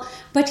sister,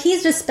 but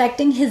he's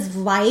respecting his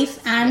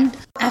wife. And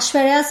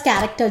Aishwarya's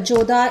character,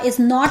 Jodha, is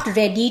not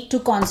ready to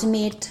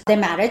consummate their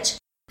marriage.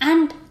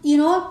 And,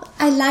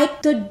 I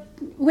like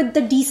with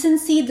the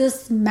decency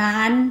this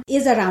man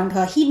is around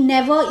her. He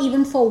never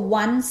even for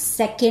 1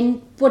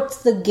 second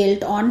puts the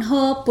guilt on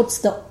her, puts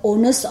the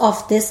onus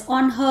of this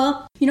on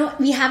her.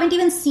 We haven't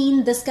even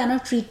seen this kind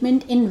of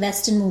treatment in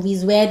Western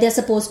movies where they're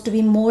supposed to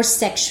be more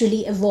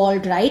sexually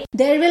evolved, right?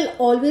 There will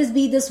always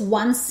be this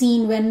one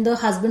scene when the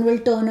husband will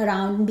turn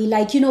around and be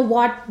like, you know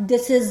what,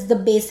 this is the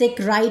basic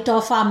right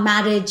of our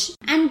marriage.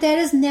 And there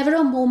is never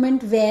a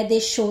moment where they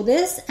show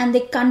this, and they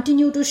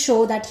continue to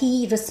show that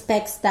he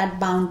respects that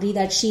boundary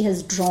that she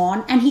has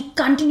drawn, and he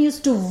continues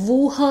to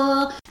woo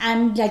her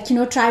and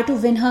try to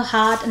win her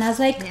heart. And I was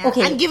like,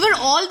 okay. And give her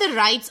all the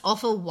rights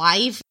of a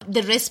wife,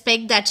 the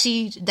respect that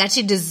she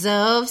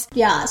deserves.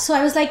 Yeah, so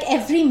I was like,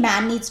 every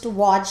man needs to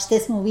watch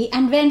this movie.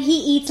 And when he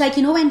eats,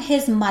 when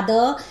his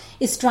mother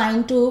is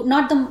trying to,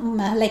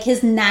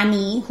 his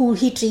nanny, who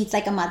he treats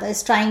like a mother,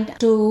 is trying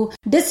to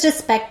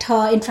disrespect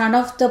her in front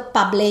of the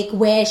public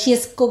where she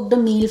has cooked a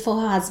meal for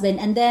her husband.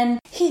 And then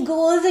he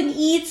goes and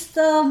eats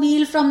the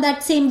meal from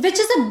that same, which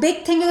is a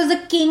big thing because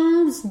the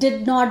kings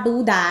did not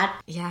do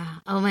that. Yeah.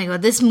 Oh my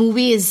god, this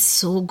movie is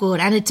so good.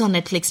 And it's on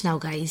Netflix now,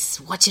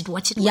 guys. Watch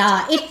it.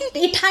 Yeah,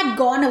 it had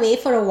gone away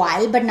for a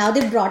while, but now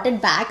they brought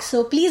it back.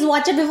 So please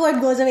watch it before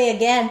it goes away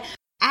again.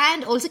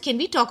 And also, can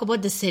we talk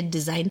about the set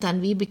design,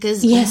 Tanvi?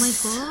 Because,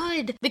 yes. Oh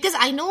my god. Because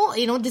I know,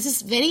 this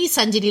is very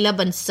Sanjay Leela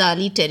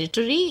Bhansali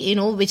territory,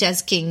 which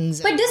has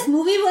kings. But this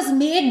movie was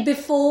made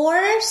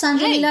before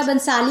Sanjay Leela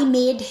Bhansali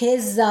made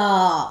his,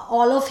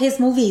 all of his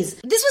movies.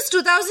 This was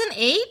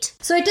 2008?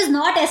 So it is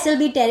not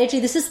SLB territory.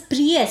 This is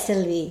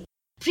pre-SLB.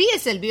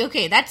 Pre-SLB,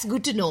 okay, that's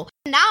good to know.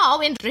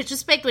 Now, in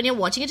retrospect, when you're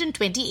watching it in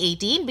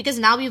 2018, because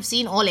now you've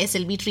seen all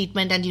SLB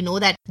treatment and you know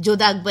that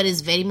Jodha Akbar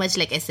is very much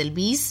like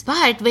SLBs.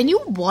 But when you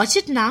watch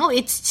it now,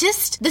 it's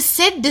just, the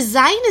set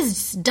design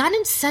is done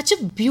in such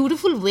a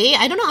beautiful way.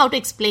 I don't know how to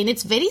explain.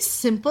 It's very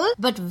simple,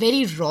 but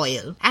very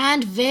royal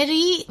and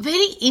very,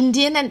 very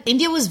Indian. And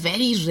India was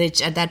very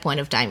rich at that point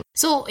of time.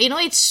 So,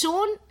 it's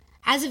shown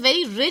as a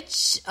very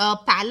rich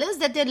palace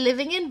that they're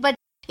living in, but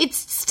it's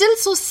still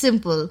so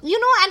simple, and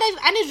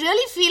I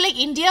really feel like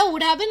India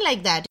would have been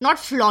like that. Not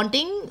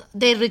flaunting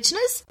their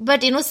richness,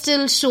 but,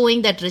 still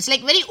showing that rich,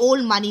 like very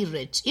old money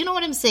rich. You know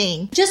what I'm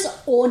saying? Just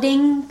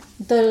owning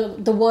the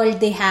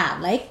world they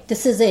have. Like,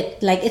 this is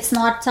it. Like, it's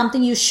not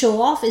something you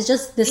show off. It's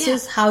just, this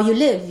is how you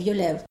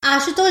live.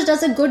 Ashutosh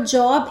does a good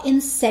job in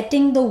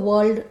setting the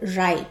world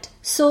right.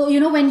 So,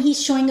 when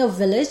he's showing a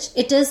village,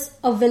 it is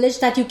a village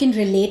that you can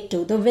relate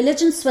to. The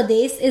village in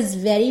Swades is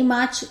very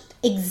much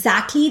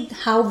exactly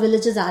how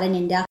villages are in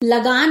India.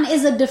 Lagan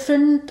is a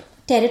different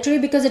territory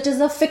because it is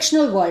a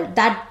fictional world.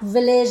 That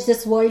village,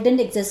 this world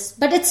didn't exist,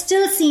 but it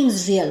still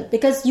seems real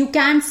because you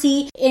can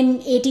see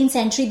in 18th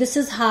century, this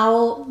is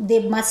how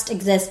they must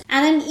exist.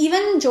 And then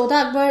even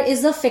Jodha Akbar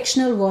is a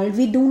fictional world.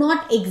 We do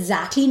not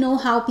exactly know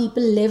how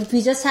people lived.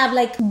 We just have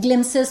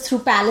glimpses through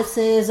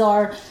palaces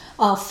or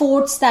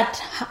forts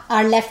that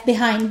are left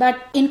behind. But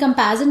in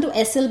comparison to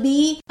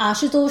SLB,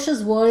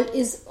 Ashutosh's world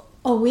is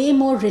a way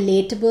more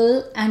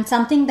relatable and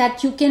something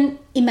that you can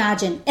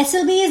imagine.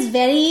 SLB is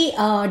very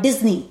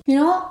Disney, you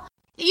know.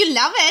 You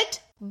love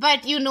it,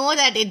 but you know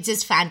that it's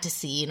just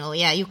fantasy, you know.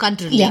 Yeah, you can't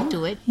relate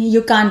to it.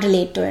 You can't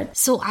relate to it.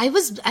 So I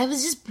was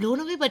just blown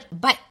away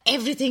by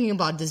everything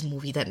about this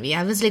movie, Tanvi.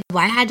 I was like,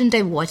 why hadn't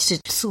I watched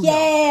it sooner?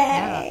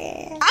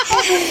 Yeah.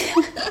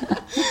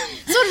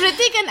 So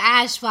Hrithik and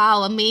Ash,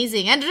 wow,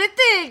 amazing. And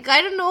Hrithik,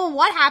 I don't know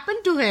what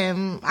happened to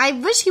him. I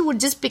wish he would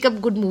just pick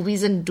up good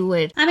movies and do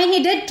it. I mean,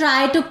 he did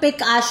try to pick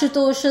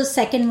Ashutosh's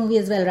second movie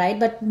as well, right?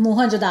 But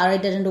Mohenjo-daro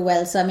didn't do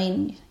well. So, I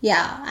mean,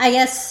 yeah,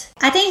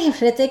 I think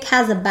Hrithik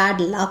has a bad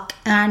luck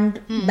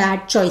and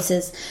bad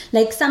choices.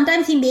 Like,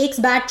 sometimes he makes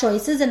bad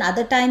choices, and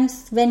other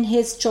times when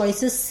his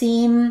choices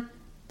seem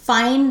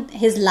fine,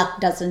 his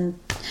luck doesn't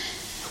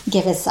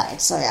give his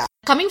side. So, yeah.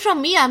 Coming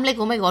from me, I'm like,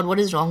 oh my god, what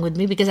is wrong with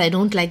me? Because I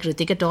don't like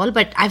Hrithik at all.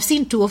 But I've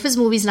seen 2 of his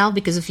movies now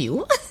because of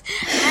you.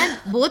 And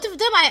both of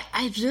them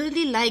I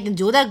really like.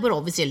 Jodha Akbar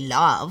obviously I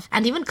love.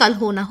 And even Kal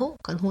Ho Na Ho.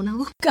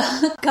 Kahona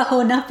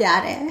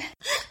Pyar Hai.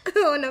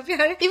 Kahona Pyar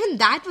Hai. Even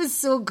that was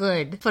so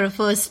good for a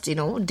first,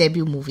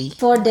 debut movie.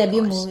 For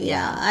debut movie,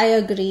 yeah, I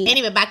agree.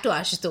 Anyway, back to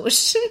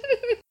Ashutosh.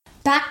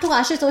 Back to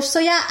Ashutosh. So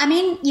yeah, I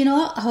mean,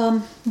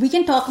 we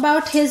can talk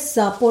about his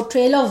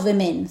portrayal of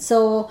women.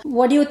 So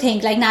what do you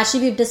think? Like,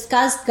 naturally, we've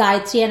discussed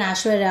Gayatri and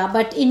Aishwarya,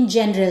 but in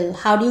general,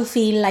 how do you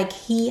feel like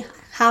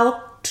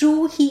how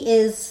true he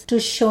is to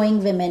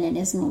showing women in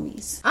his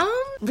movies?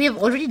 We have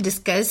already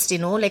discussed,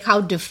 like how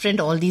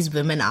different all these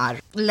women are.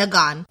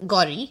 Lagan,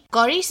 Gauri,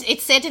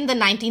 it's set in the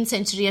 19th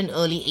century and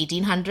early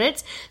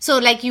 1800s. So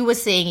like you were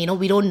saying,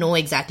 we don't know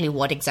exactly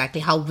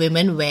how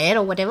women wear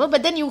or whatever,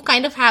 but then you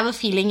kind of have a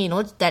feeling,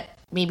 that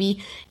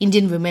maybe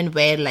Indian women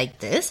wear like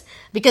this,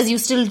 because you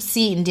still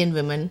see Indian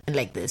women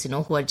like this,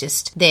 who are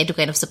just there to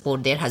kind of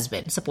support their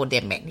husband, support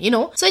their men,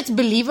 So it's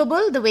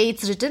believable the way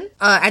it's written.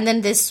 And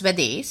then there's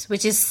Swades,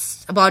 which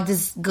is about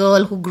this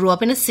girl who grew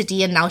up in a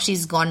city and now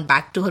she's gone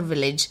back to her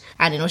village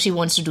and, she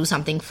wants to do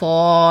something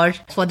for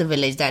the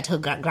village that her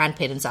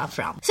grandparents are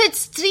from. So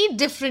it's 3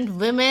 different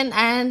women,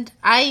 and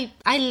I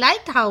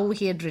liked how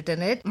he had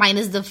written it,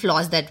 minus the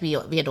flaws that we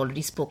had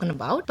already spoken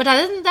about. But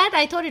other than that,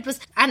 I thought it was,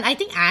 and I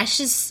think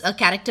Ash's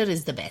character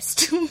is the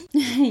best.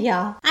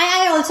 Yeah.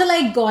 I also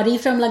like Gauri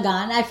from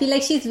Lagan. I feel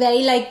like she's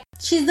very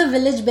she's the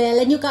village belle,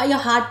 and your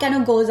heart kind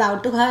of goes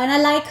out to her. And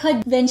I like her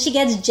when she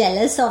gets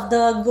jealous of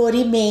the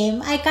Gauri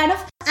meme. I kind of,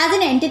 as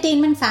an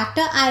entertainment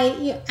factor,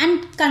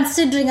 and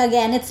considering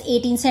again it's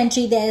 18th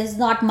century, there's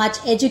not much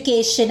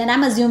education, and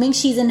I'm assuming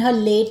she's in her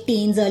late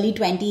teens, early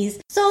 20s.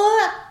 So,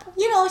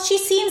 she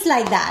seems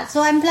like that.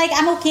 So I'm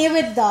okay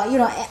with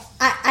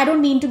I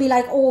don't mean to be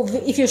like, oh,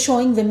 if you're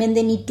showing women,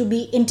 they need to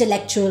be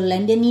intellectual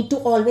and they need to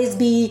always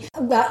be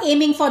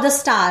aiming for the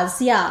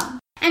stars. Yeah.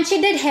 And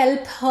she did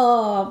help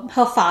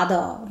her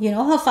father,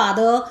 her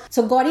father.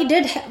 So Gauri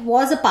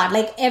was a part,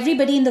 like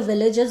everybody in the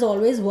village is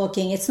always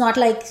working. It's not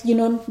like,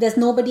 there's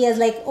nobody as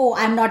like, oh,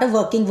 I'm not a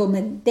working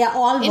woman. They're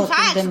all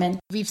working women.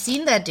 We've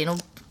seen that,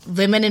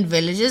 women in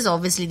villages,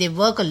 obviously they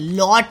work a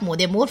lot more.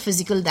 They're more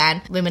physical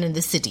than women in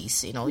the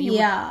cities,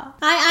 Yeah.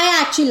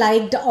 I actually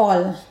liked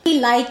all.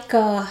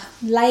 I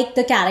like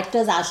the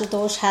characters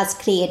Ashutosh has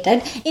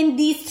created in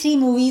these 3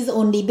 movies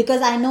only,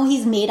 because I know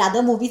he's made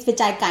other movies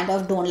which I kind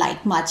of don't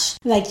like much.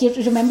 Like, you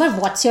remember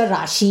What's Your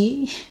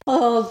Rashi?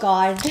 Oh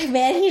God,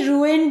 where he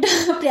ruined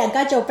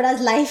Priyanka Chopra's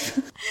life.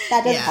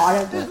 That is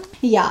horrible.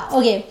 Yeah,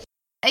 okay.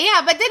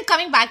 Yeah, but then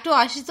coming back to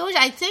Ashutosh,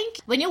 I think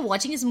when you're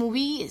watching his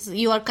movies,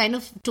 you are kind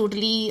of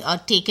totally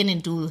taken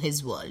into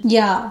his world.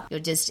 Yeah. You're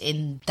just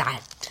in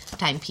that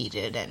time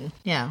period, and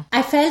yeah.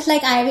 I felt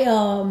like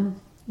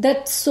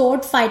that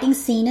sword fighting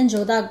scene in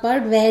Jodha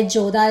Akbar, where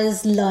Jodha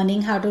is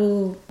learning how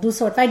to do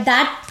sword fight,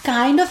 that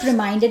kind of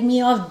reminded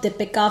me of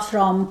Deepika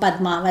from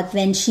Padmavat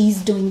when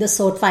she's doing the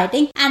sword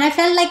fighting. And I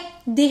felt like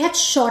they had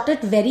shot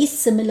it very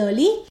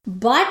similarly,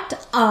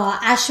 but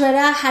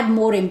Aishwarya had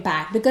more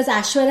impact, because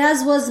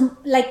Aishwarya's was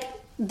like,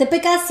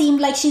 Deepika seemed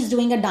like she's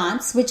doing a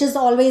dance, which is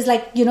always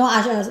like,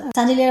 Sanjay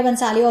Leela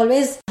Bhansali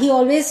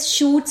always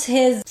shoots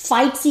his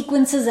fight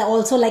sequences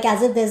also like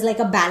as if there's like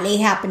a ballet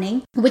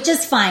happening, which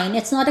is fine.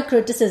 It's not a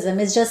criticism.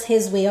 It's just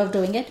his way of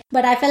doing it.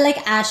 But I felt like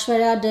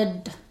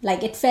Aishwarya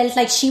it felt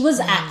like she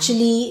was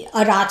actually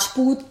a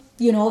Rajput,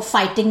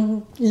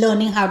 fighting,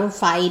 learning how to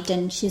fight,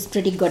 and she's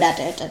pretty good at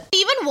it.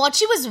 Even what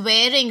she was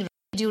wearing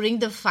during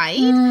the fight,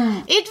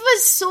 it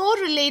was so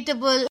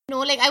relatable.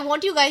 I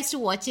want you guys to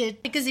watch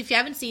it, because if you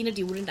haven't seen it,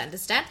 you wouldn't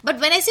understand. But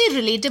when I say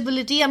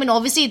relatability, I mean,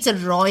 obviously it's a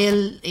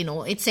royal,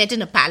 it's set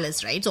in a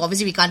palace, right? So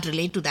obviously we can't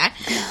relate to that.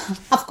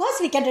 Of course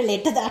we can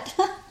relate to that.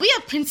 We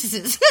are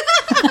princesses.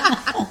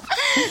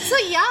 So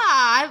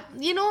yeah,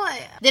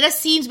 there are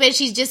scenes where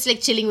she's just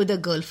like chilling with her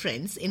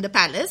girlfriends in the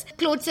palace.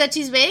 Clothes that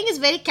she's wearing is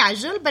very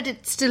casual, but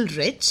it's still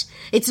rich.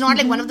 It's not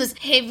like one of those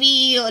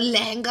heavy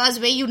lehengas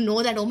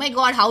where that, oh my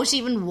god, how is she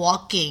even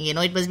walking?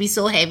 It must be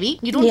so heavy.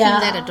 You don't feel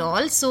that at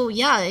all. So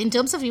yeah, in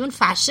terms of even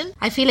fashion,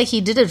 I feel like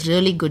he did a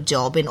really good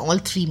job in all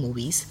 3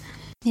 movies.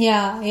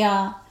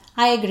 Yeah,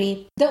 I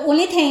agree. The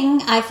only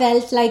thing I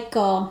felt like,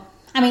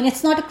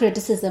 it's not a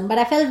criticism, but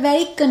I felt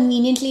very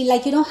conveniently,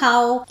 like, you know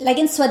how, like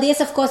in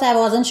Swades, of course, I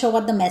wasn't sure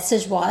what the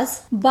message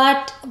was,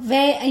 but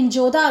where in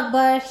Jodha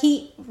Akbar,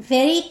 he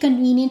very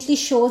conveniently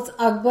shows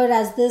Akbar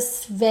as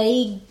this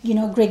very,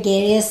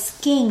 gregarious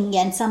king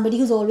and somebody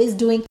who's always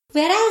doing.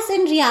 Whereas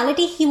in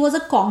reality, he was a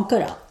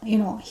conqueror,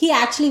 He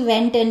actually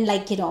went in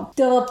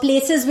the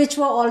places which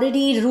were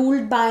already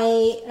ruled by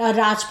a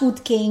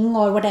Rajput king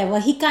or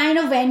whatever. He kind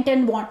of went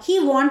and he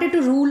wanted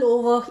to rule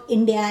over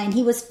India and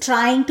he was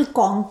trying to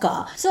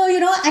conquer. So,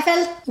 I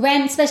felt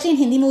especially in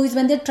Hindi movies,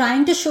 when they're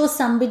trying to show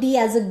somebody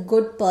as a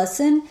good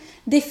person,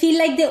 they feel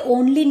like they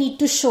only need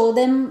to show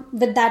them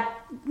with that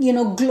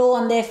glow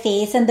on their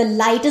face, and the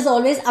light is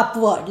always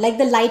upward, like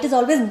the light is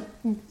always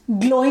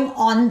glowing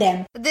on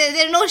them.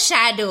 There are no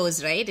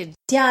shadows, right?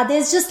 Yeah,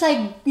 there's just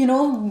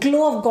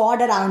glow of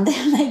God around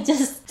them.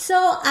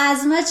 So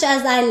as much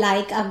as I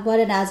like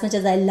Akbar and as much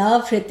as I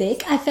love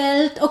Hrithik, I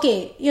felt,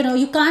 okay,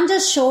 you can't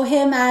just show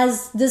him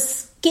as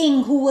this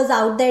king who was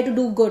out there to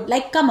do good.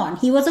 Like, come on,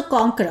 he was a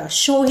conqueror.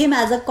 Show him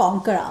as a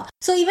conqueror.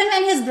 So even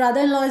when his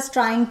brother-in-law is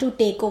trying to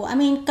take over,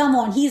 come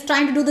on, he's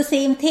trying to do the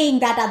same thing.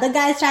 That other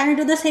guy is trying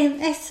to do the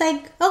same. It's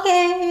like,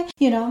 okay,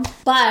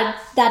 But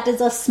that is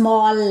a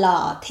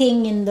small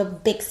thing in the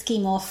big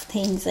scheme of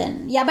things.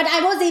 And yeah, but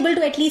I was able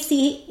to at least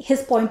see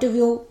his point of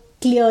view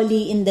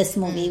clearly in this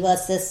movie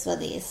versus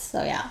Swades.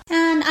 So yeah.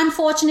 And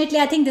unfortunately,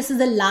 I think this is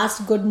the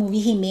last good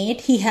movie he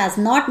made. He has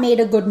not made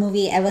a good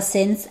movie ever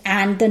since.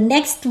 And the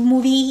next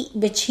movie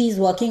which he's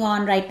working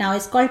on right now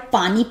is called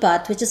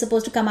Panipat, which is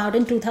supposed to come out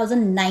in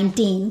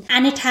 2019.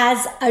 And it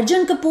has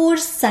Arjun Kapoor,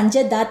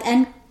 Sanjay Dutt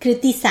and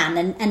Kriti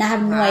Sanon. And I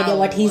have no idea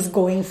what he's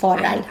going for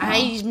right now.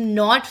 I'm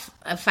not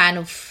a fan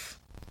of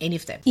any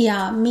of them.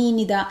 Yeah, me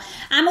neither.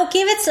 I'm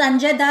okay with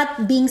Sanjay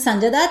Dutt being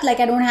Sanjay Dutt. Like,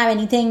 I don't have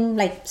anything,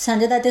 like,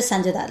 Sanjay Dutt is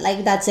Sanjay Dutt.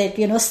 Like, that's it,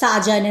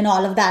 Sajan and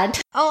all of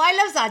that. Oh, I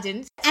love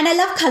Sajan. And I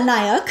love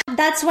Khalnayak.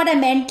 That's what I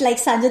meant, like,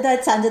 Sanjay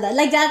Dutt.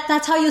 Like,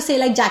 that's how you say,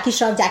 like, Jackie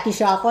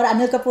Shroff, or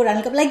Anil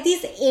Kapoor. Like,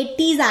 these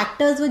 80s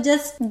actors were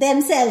just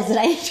themselves,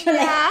 right?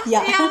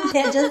 Yeah,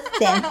 they're just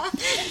them.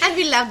 And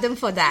we love them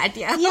for that,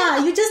 yeah.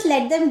 Yeah, you just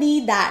let them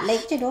be that,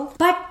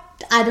 But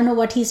I don't know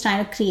what he's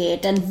trying to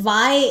create and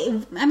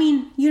why.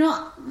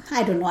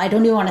 I don't know. I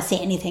don't even want to say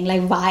anything.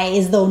 Like, why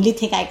is the only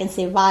thing I can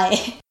say.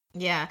 Why?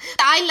 Yeah.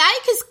 I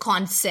like his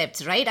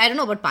concepts, right? I don't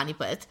know about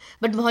Panipat,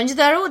 but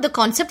Mohenjo-daro, the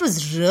concept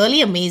was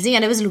really amazing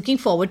and I was looking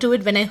forward to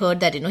it when I heard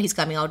that, he's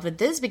coming out with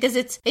this because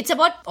it's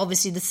about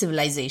obviously the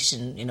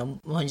civilization,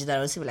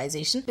 Mohenjo-daro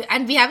civilization.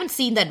 And we haven't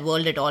seen that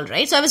world at all,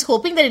 right? So I was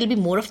hoping that it'll be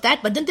more of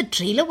that, but then the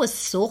trailer was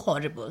so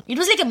horrible. It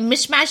was like a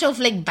mishmash of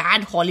like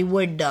bad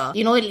Hollywood,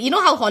 you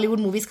know how Hollywood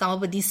movies come up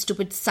with these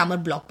stupid summer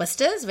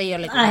blockbusters where you're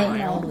like, I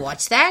don't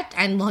watch that.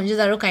 And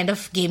Mohenjo-daro kind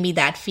of gave me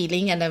that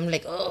feeling and I'm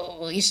like,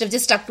 oh, you should have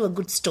just stuck to a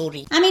good story.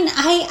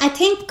 I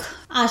think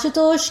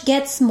Ashutosh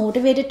gets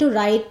motivated to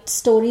write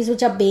stories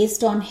which are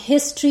based on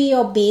history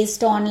or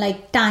based on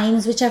like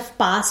times which have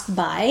passed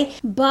by.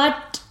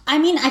 But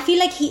I feel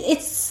like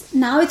it's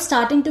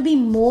starting to be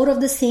more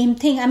of the same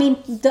thing.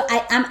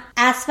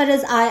 As far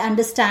as I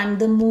understand,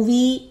 the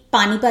movie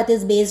Panipat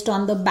is based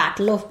on the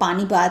Battle of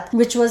Panipat,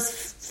 which was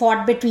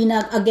fought between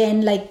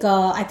Akbar's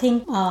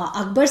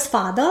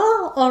father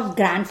or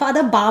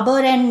grandfather,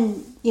 Babur,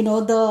 and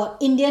the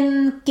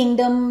Indian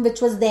kingdom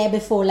which was there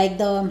before, like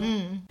the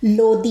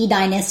Lodi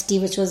dynasty,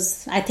 which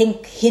was, I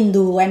think,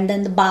 Hindu, and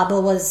then the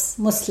Babur was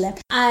Muslim.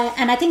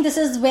 And I think this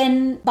is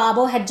when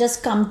Babur had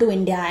just come to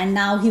India, and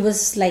now he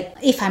was like,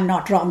 if I'm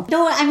not wrong.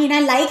 No, I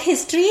like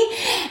history,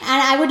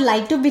 and I would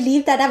like to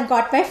believe that I've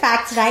got my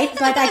facts right,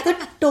 but I could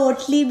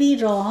totally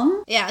be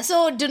wrong. Yeah,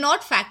 so do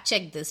not fact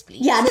check this,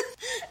 please. Yeah.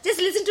 Just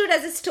listen to it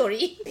as a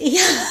story.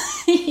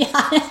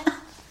 Yeah.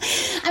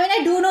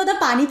 I do know the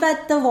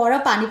war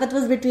of Panipat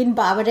was between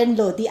Babur and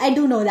Lodi. I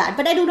do know that.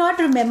 But I do not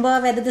remember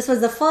whether this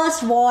was the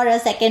first war or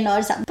second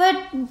or something. But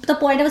the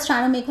point I was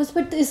trying to make was,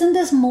 but isn't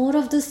this more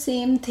of the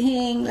same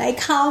thing? Like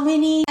how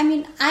many...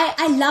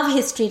 I love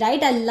history,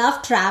 right? I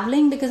love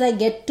traveling because I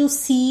get to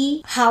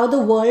see how the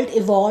world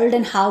evolved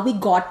and how we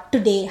got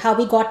today, how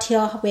we got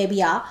here where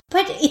we are.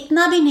 But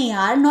itna bhi nahi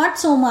yaar, not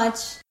so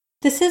much.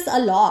 This is a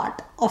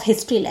lot of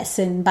history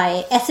lesson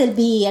by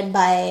SLB and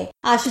by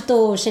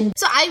Ashutosh. And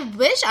so I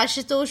wish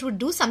Ashutosh would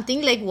do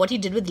something like what he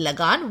did with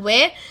Lagan,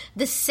 where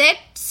the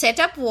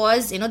setup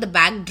was, the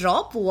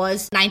backdrop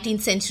was 19th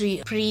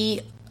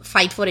century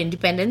fight for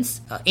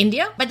independence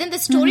India, but then the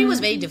story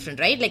was very different,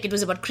 right? Like it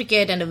was about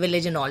cricket and a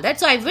village and all that.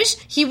 So I wish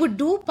he would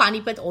do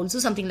Panipat also,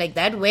 something like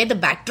that, where the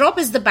backdrop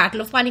is the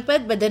Battle of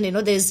Panipat, but then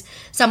there's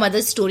some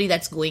other story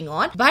that's going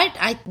on. But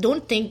I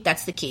don't think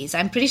that's the case.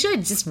 I'm pretty sure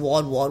it's just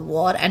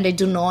war, and I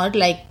do not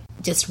like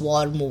just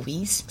war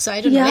movies. So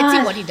I don't know. Let's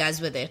see what he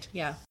does with it.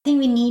 Yeah. I think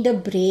we need a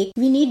break.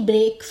 We need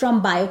break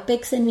from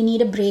biopics and we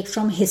need a break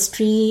from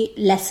history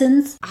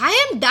lessons.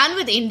 I am done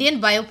with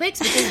Indian biopics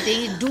because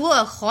they do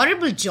a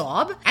horrible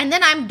job. And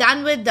then I'm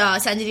done with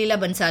Sanjay Leela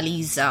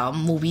Bhansali's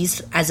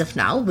movies as of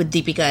now with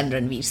Deepika and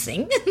Ranveer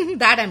Singh.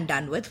 That I'm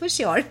done with for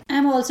sure.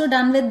 I'm also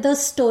done with the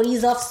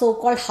stories of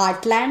so-called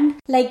Heartland.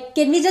 Like,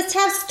 can we just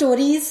have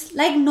stories,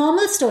 like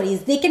normal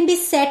stories? They can be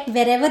set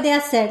wherever they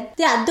are set.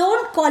 Yeah,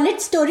 don't call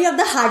it story of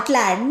the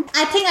Heartland.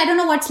 I don't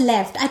know what's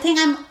left. I think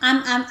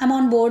I'm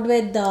on board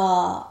with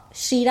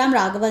Sriram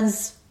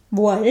Raghavan's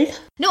world.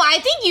 No, I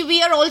think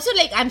we are also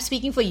like, I'm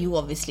speaking for you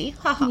obviously.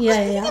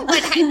 Yeah.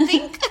 But I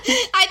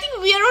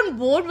think we are on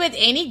board with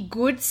any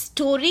good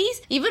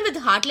stories, even with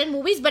Heartland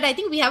movies. But I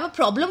think we have a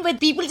problem with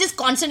people just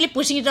constantly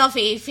pushing it off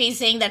face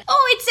saying that,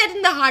 oh, it's set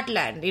in the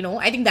Heartland. You know,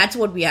 I think that's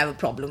what we have a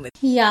problem with.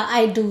 Yeah,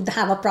 I do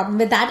have a problem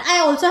with that. I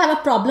also have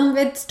a problem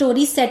with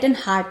stories set in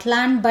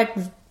Heartland, but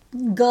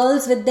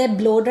girls with their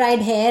blow-dried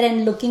hair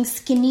and looking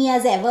skinny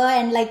as ever,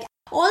 and like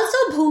also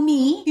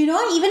Bhumi,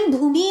 even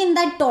Bhumi in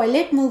that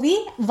toilet movie,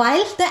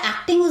 while the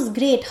acting was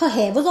great, her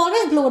hair was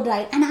always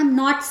blow-dried. And I'm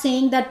not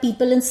saying that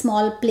people in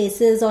small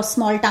places or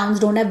small towns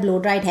don't have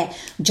blow-dried hair,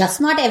 just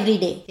not every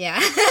day. Yeah.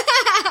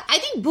 I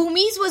think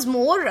Bhumi's was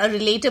more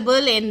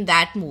relatable in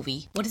that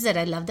movie. What is that?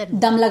 I love that movie.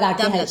 Dum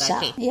Lagake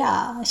Harsha.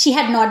 Yeah, she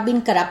had not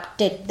been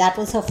corrupted. That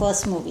was her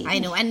first movie. I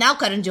know. And now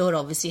Karan Johar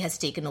obviously has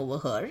taken over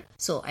her.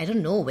 So I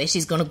don't know where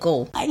she's going to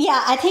go.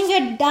 Yeah, I think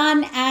we're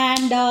done.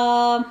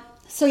 And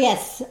so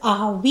yes,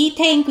 we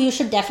think you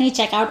should definitely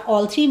check out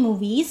all three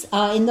movies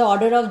in the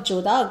order of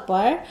Jodha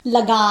Akbar,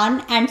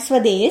 Lagan and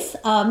Swades.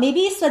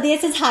 Maybe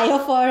Swades is higher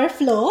for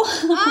flow.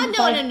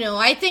 No.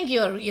 I think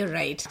you're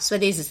right.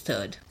 Swades is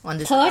third on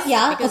this Third, list.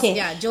 yeah? Because, okay.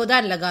 Yeah, Jodha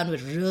and Lagan were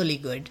really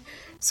good.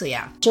 So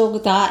yeah.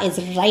 Jodha is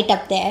right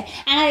up there.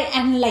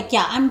 And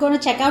I'm going to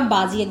check out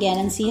Bazi again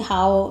and see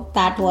how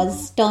that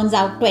turns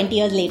out 20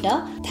 years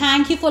later.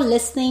 Thank you for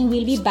listening.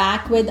 We'll be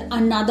back with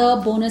another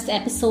bonus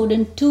episode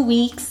in 2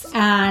 weeks.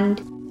 And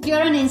if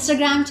you're on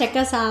Instagram, check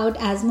us out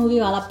as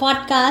Moviewala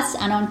Podcast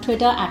and on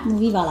Twitter at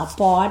Moviewala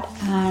Pod.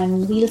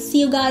 And we'll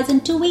see you guys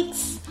in 2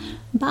 weeks.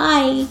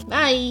 Bye.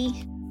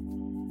 Bye.